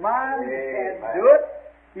his mind. He can't do it.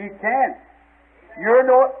 He can't. You're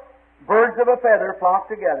no birds of a feather flock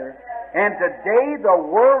together. And today the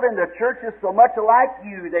world and the church is so much alike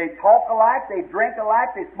you. They talk alike, they drink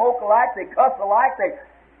alike, they smoke alike, they cuss alike, they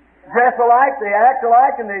dress alike, they act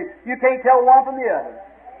alike, and you can't tell one from the other.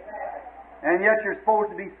 And yet you're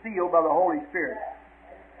supposed to be sealed by the Holy Spirit.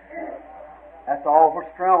 That's awful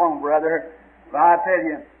strong, brother. But I tell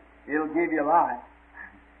you, it'll give you life.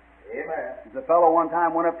 Amen. There's a fellow one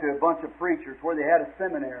time went up to a bunch of preachers where they had a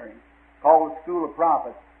seminary called the School of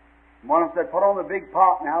Prophets. One of them said, put on the big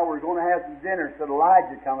pot now, we're going to have some dinner. Said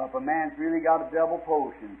Elijah come up, a man's really got a double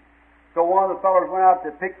potion. So one of the fellows went out to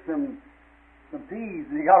pick some peas,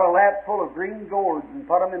 and he got a lap full of green gourds and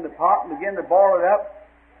put them in the pot and began to boil it up.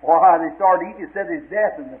 Why, they started eating, he said there's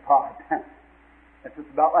death in the pot. That's just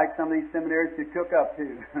about like some of these seminaries could cook up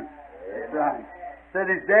too. That's right. Said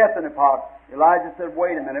there's death in the pot. Elijah said,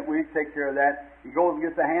 wait a minute, we take care of that. He goes and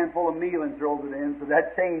gets a handful of meal and throws it in, so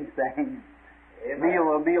that changed things. A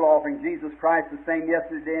meal offering. Jesus Christ the same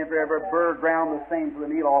yesterday and forever. Burr ground the same for the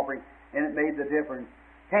meal offering, and it made the difference.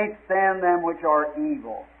 Can't stand them which are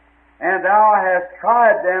evil. And thou hast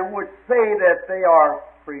tried them which say that they are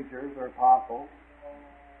preachers or apostles,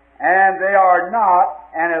 and they are not,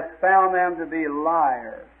 and hast found them to be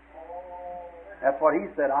liars. That's what he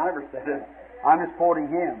said. I never said it. I'm just quoting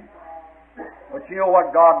him. But you know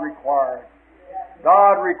what God requires?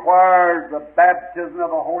 God requires the baptism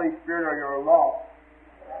of the Holy Spirit or you're lost.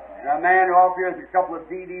 And a man who offers a couple of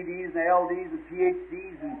DDDs and LDs and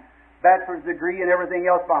PhDs and bachelor's degree and everything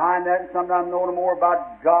else behind that, and sometimes know no more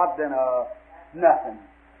about God than nothing.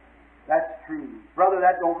 That's true. Brother,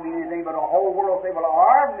 that don't mean anything, but the whole world say, well,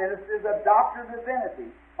 our minister is a doctor of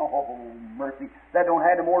divinity. Oh, mercy. That don't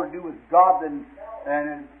have no more to do with God than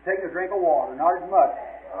taking a drink of water. Not as much.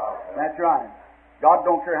 That's right. God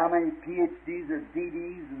don't care how many PhDs or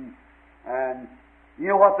DDs and you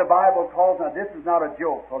know what the Bible calls, now this is not a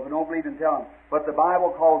joke, because I don't believe in telling, but the Bible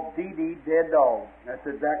calls DD dead dog. That's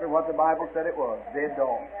exactly what the Bible said it was, dead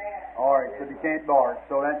dog. All right, so you can't bark.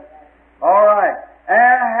 So that's, all right.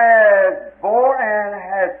 And has bore and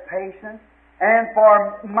has patience, and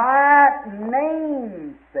for my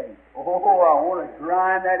name's sake. Oh, I want to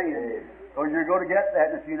grind that in, because you're going to get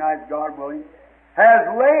that in a few nights, God willing. Has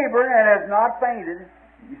labored and has not fainted.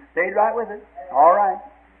 You stayed right with it. All right.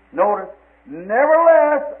 Notice.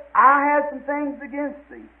 Nevertheless, I have some things against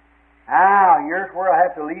thee. Now, here's where I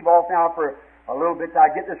have to leave off now for a little bit. I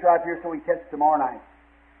get this right here so we catch tomorrow night.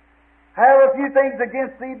 Have a few things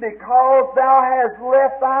against thee because thou hast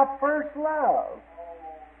left thy first love.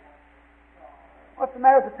 What's the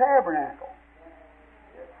matter with the tabernacle?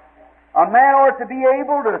 A man ought to be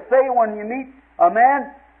able to say when you meet a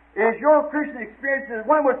man, is your Christian experiences,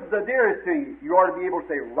 when was the dearest to you? You ought to be able to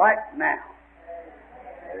say, right now.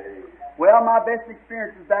 Well, my best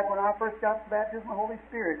experience is back when I first got the baptism of the Holy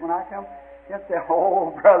Spirit. When I come, you say,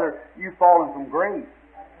 oh, brother, you've fallen from grace.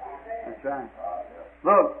 That's right.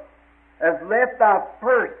 Look, has left thy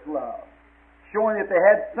first love, showing that they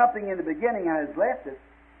had something in the beginning and has left it.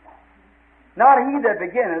 Not he that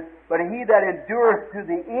beginneth, but he that endureth to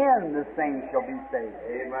the end, the same shall be saved.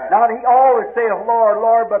 Amen. Not he always saith, Lord,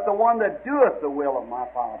 Lord, but the one that doeth the will of my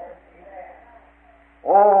Father.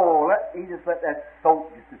 Oh, let that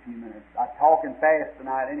soak just a few minutes. I'm talking fast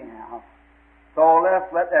tonight anyhow. So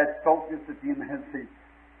let's let that soak just a few minutes.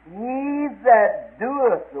 He that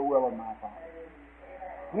doeth the will of my Father.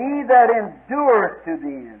 He that endureth to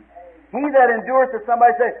the end. He that endureth to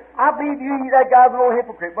somebody say, I believe you, that guy's a little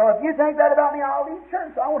hypocrite. Well, if you think that about me, I'll leave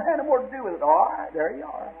church. I won't have no more to do with it. All right, there you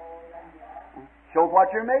are. Shows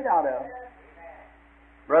what you're made out of.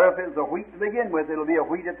 Brother, if it was a wheat to begin with, it'll be a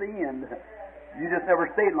wheat at the end. You just never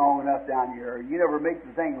stayed long enough down here. You never make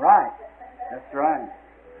the thing right. That's right.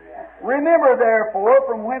 Remember, therefore,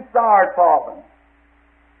 from whence thou art fallen.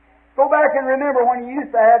 Go back and remember when you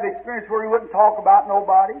used to have the experience where you wouldn't talk about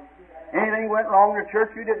nobody. Anything went wrong in the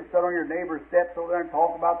church, you didn't sit on your neighbor's steps over there and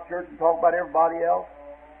talk about the church and talk about everybody else.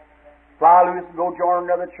 Fly loose and go join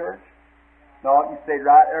another church. No, you stayed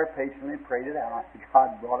right there patiently and prayed it out.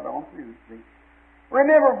 God brought it on through. See?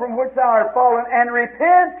 Remember from which thou art fallen and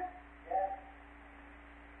repent.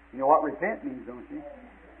 You know what repent means, don't you?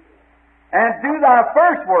 And do thy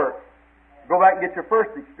first work. Go back and get your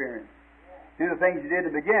first experience. Do the things you did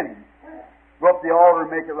in the beginning. Go up to the altar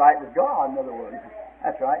and make it right with God, in other words.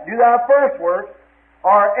 That's right. Do thy first work,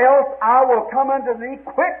 or else I will come unto thee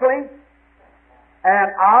quickly,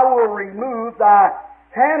 and I will remove thy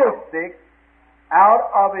candlestick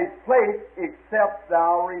out of his place, except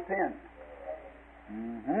thou repent.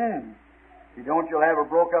 If you don't, you'll have a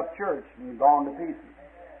broke-up church and gone to pieces.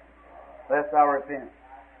 Lest thou repent.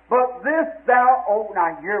 But this thou,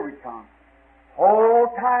 now here we come. Hold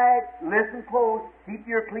tight, listen close, keep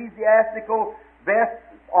your ecclesiastical vest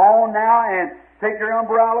on now, and take your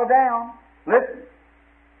umbrella down. Listen.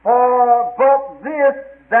 But this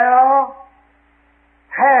thou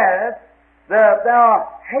hast, that thou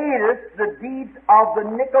hatest the deeds of the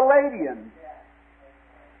Nicolaitans,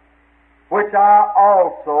 which I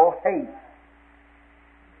also hate.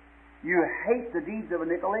 You hate the deeds of the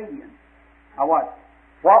Nicolaitans. Now what?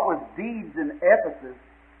 What was deeds in Ephesus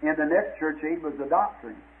in the next church age was the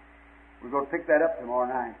doctrine. We're going to pick that up tomorrow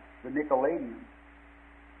night. The Nicolaitans.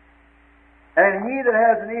 And he that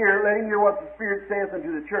has an ear, let him hear what the Spirit saith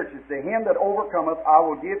unto the churches. To him that overcometh, I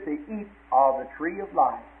will give to eat of the tree of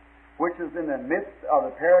life, which is in the midst of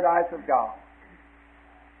the paradise of God.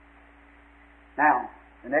 Now,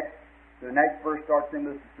 the next verse starts in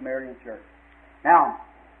with the Samaritan church. Now,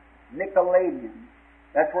 Nicolaitans.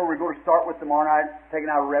 That's where we're going to start with tomorrow night, taking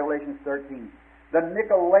out of Revelation 13. The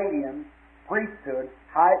Nicolaitan priesthood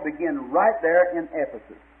began right there in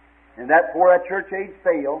Ephesus. And that's before that church age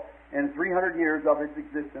failed, in 300 years of its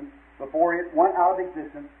existence, before it went out of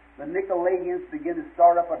existence, the Nicolaitans began to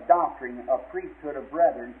start up a doctrine, a priesthood of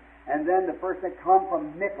brethren. And then the first that come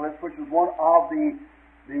from Nicholas, which was one of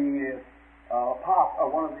the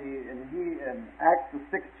apostles, in Acts the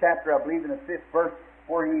 6th chapter, I believe in the 5th verse,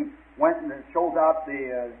 where he went and shows out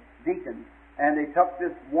the deacons. and they took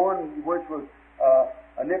this one, which was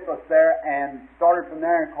a Nicholas there, and started from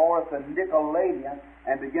there and called it the Nicolaitan,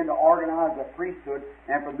 and began to organize the priesthood,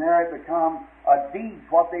 and from there it became a deed,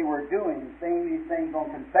 what they were doing, saying these things on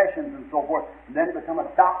confessions and so forth. And then it became a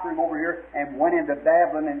doctrine over here, and went into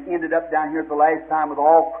Babylon, and ended up down here at the last time with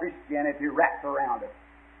all Christianity wrapped around it.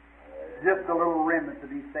 Just a little remnant to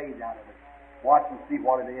be saved out of it. Watch and see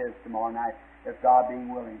what it is tomorrow night, if God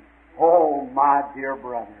being willing. Oh, my dear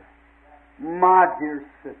brother, my dear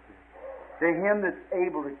sister, to Him that's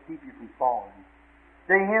able to keep you from falling,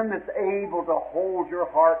 to Him that's able to hold your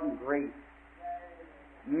heart in grace,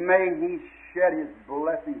 may He shed His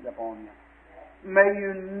blessings upon you. May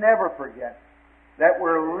you never forget that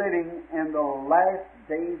we're living in the last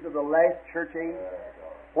days of the last church age,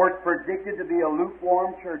 where it's predicted to be a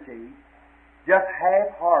lukewarm church age. Just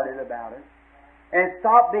half-hearted about it. And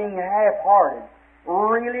stop being half-hearted.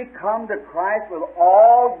 Really come to Christ with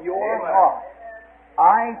all your heart.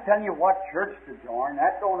 I ain't telling you what church to join.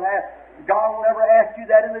 That don't have. God will never ask you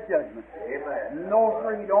that in the judgment. Amen. No,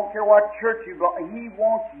 sir. He don't care what church you go. He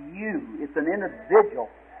wants you. It's an individual,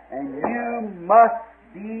 and you must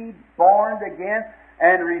be born again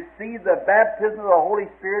and receive the baptism of the Holy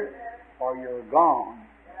Spirit, or you're gone.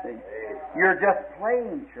 See? You're just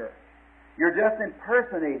playing church. You're just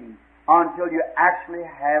impersonating until you actually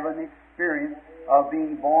have an experience of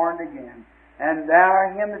being born again. And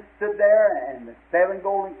there him that stood there, and the 7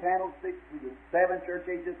 golden candlesticks through the 7 church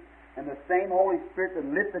ages, and the same Holy Spirit that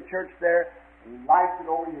lit the church there, lights it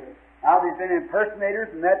over here. Now there's been impersonators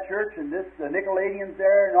in that church, and this the Nicolaitans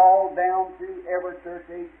there, and all down through every church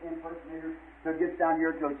age impersonators, till it gets down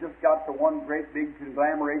here till it's just got to one great big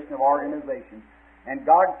conglomeration of organizations. And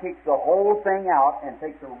God kicks the whole thing out and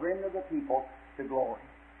takes the remnant of the people to glory.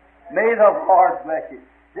 May the Lord bless you.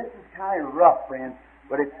 This is kind of rough, friends,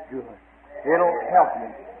 but it's good. It'll help you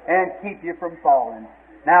and keep you from falling.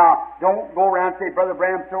 Now, don't go around and say, Brother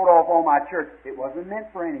Branham threw it off on my church. It wasn't meant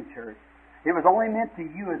for any church. It was only meant to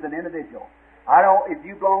you as an individual. If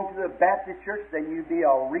you belong to the Baptist church, then you'd be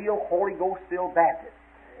a real Holy Ghost-filled Baptist.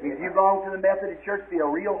 If you belong to the Methodist church, be a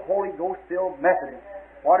real Holy Ghost-filled Methodist.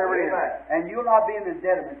 Whatever it is. And you'll not be in the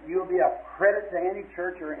impediment. You'll be a credit to any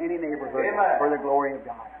church or any neighborhood for the glory of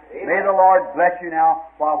God. Amen. May the Lord bless you now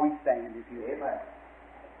while we stand, if you will. Amen.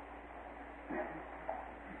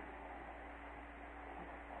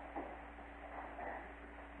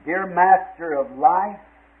 Dear Master of life,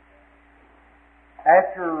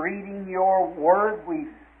 after reading your word, we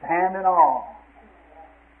stand in awe,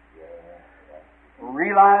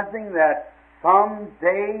 realizing that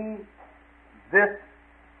someday this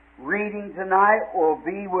reading tonight we'll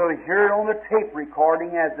hear it on the tape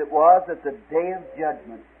recording as it was at the day of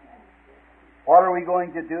judgment. What are we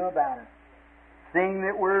going to do about it? Seeing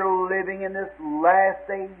that we're living in this last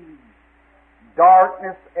age,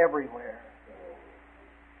 darkness everywhere.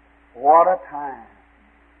 What a time.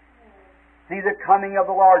 See the coming of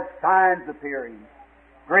the Lord, signs appearing.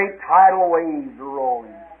 Great tidal waves are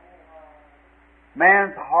rolling.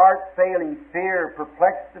 Man's heart failing, fear,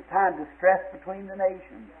 perplexed at time, distress between the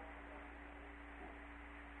nations.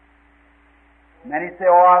 Many say,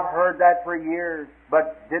 oh, I've heard that for years.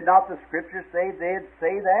 But did not the Scripture say they'd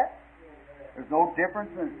say that? There's no difference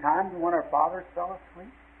in the times when our fathers fell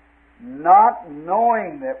asleep. Not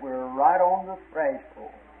knowing that we're right on the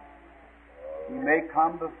threshold. He may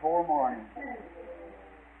come before morning.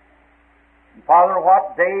 And Father,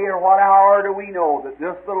 what day or what hour do we know that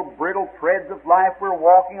this little brittle threads of life we're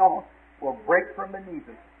walking on will break from beneath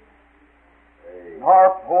us? And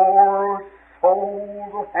our poor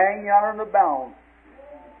souls will hang out in the balance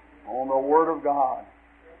on the Word of God.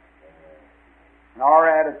 And our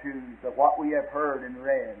attitudes of what we have heard and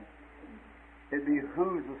read. It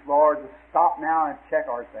behooves us, Lord, to stop now and check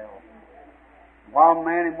ourselves. While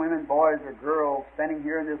men and women, boys or girls, standing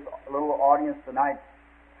here in this little audience tonight,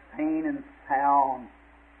 sane and sound,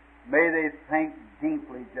 may they think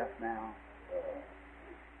deeply just now.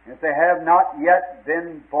 If they have not yet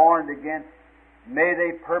been born again, may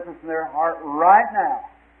they purpose in their heart right now,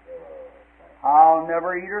 I'll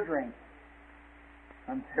never eat or drink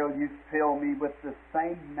until you fill me with the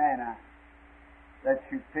same manna that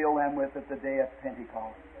you fill them with at the day of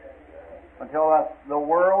Pentecost. Until the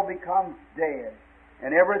world becomes dead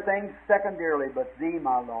and everything secondarily but Thee,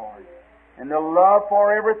 my Lord. And the love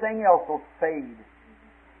for everything else will fade.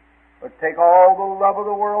 But take all the love of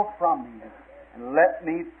the world from me and let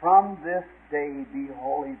me from this day be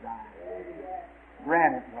wholly Thine.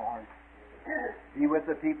 Grant it, Lord. Be with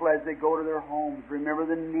the people as they go to their homes. Remember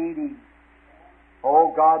the needy.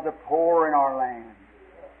 Oh God, the poor in our land.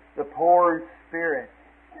 The poor in spirit.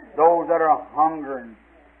 Those that are hungering.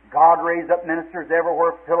 God, God raise up ministers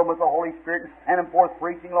everywhere, fill them with the Holy Spirit, and send them forth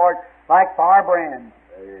preaching, Lord, like firebrands.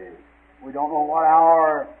 We don't know what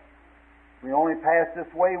hour. We only pass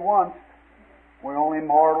this way once. We're only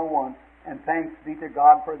mortal once. And thanks be to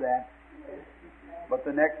God for that. But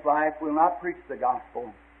the next life we'll not preach the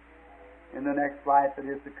gospel. In the next life that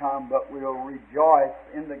is to come, but we'll rejoice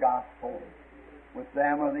in the gospel with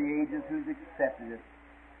them of the ages who's accepted it,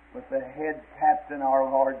 with the head captain, our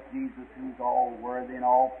Lord Jesus, who's all worthy, and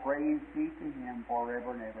all praise be to Him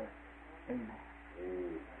forever and ever. Amen.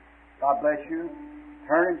 God bless you.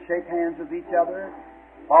 Turn and shake hands with each other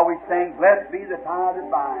while we sing, Blessed be the tie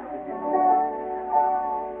that binds.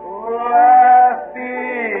 Blessed be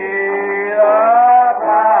the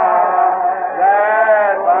tie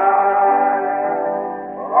that binds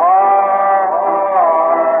our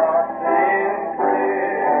hearts in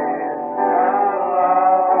Christian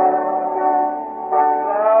love.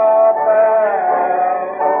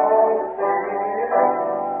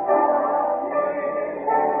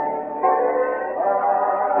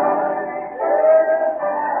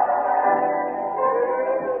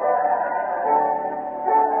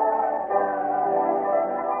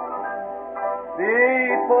 The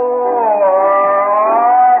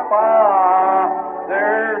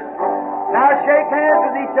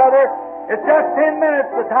It's just 10 minutes.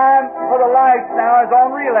 The time for the lights now is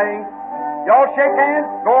on relay. Y'all shake hands,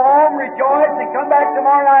 go home, rejoice, and come back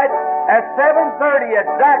tomorrow night at 7:30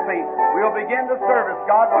 exactly. We'll begin the service,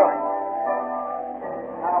 God willing.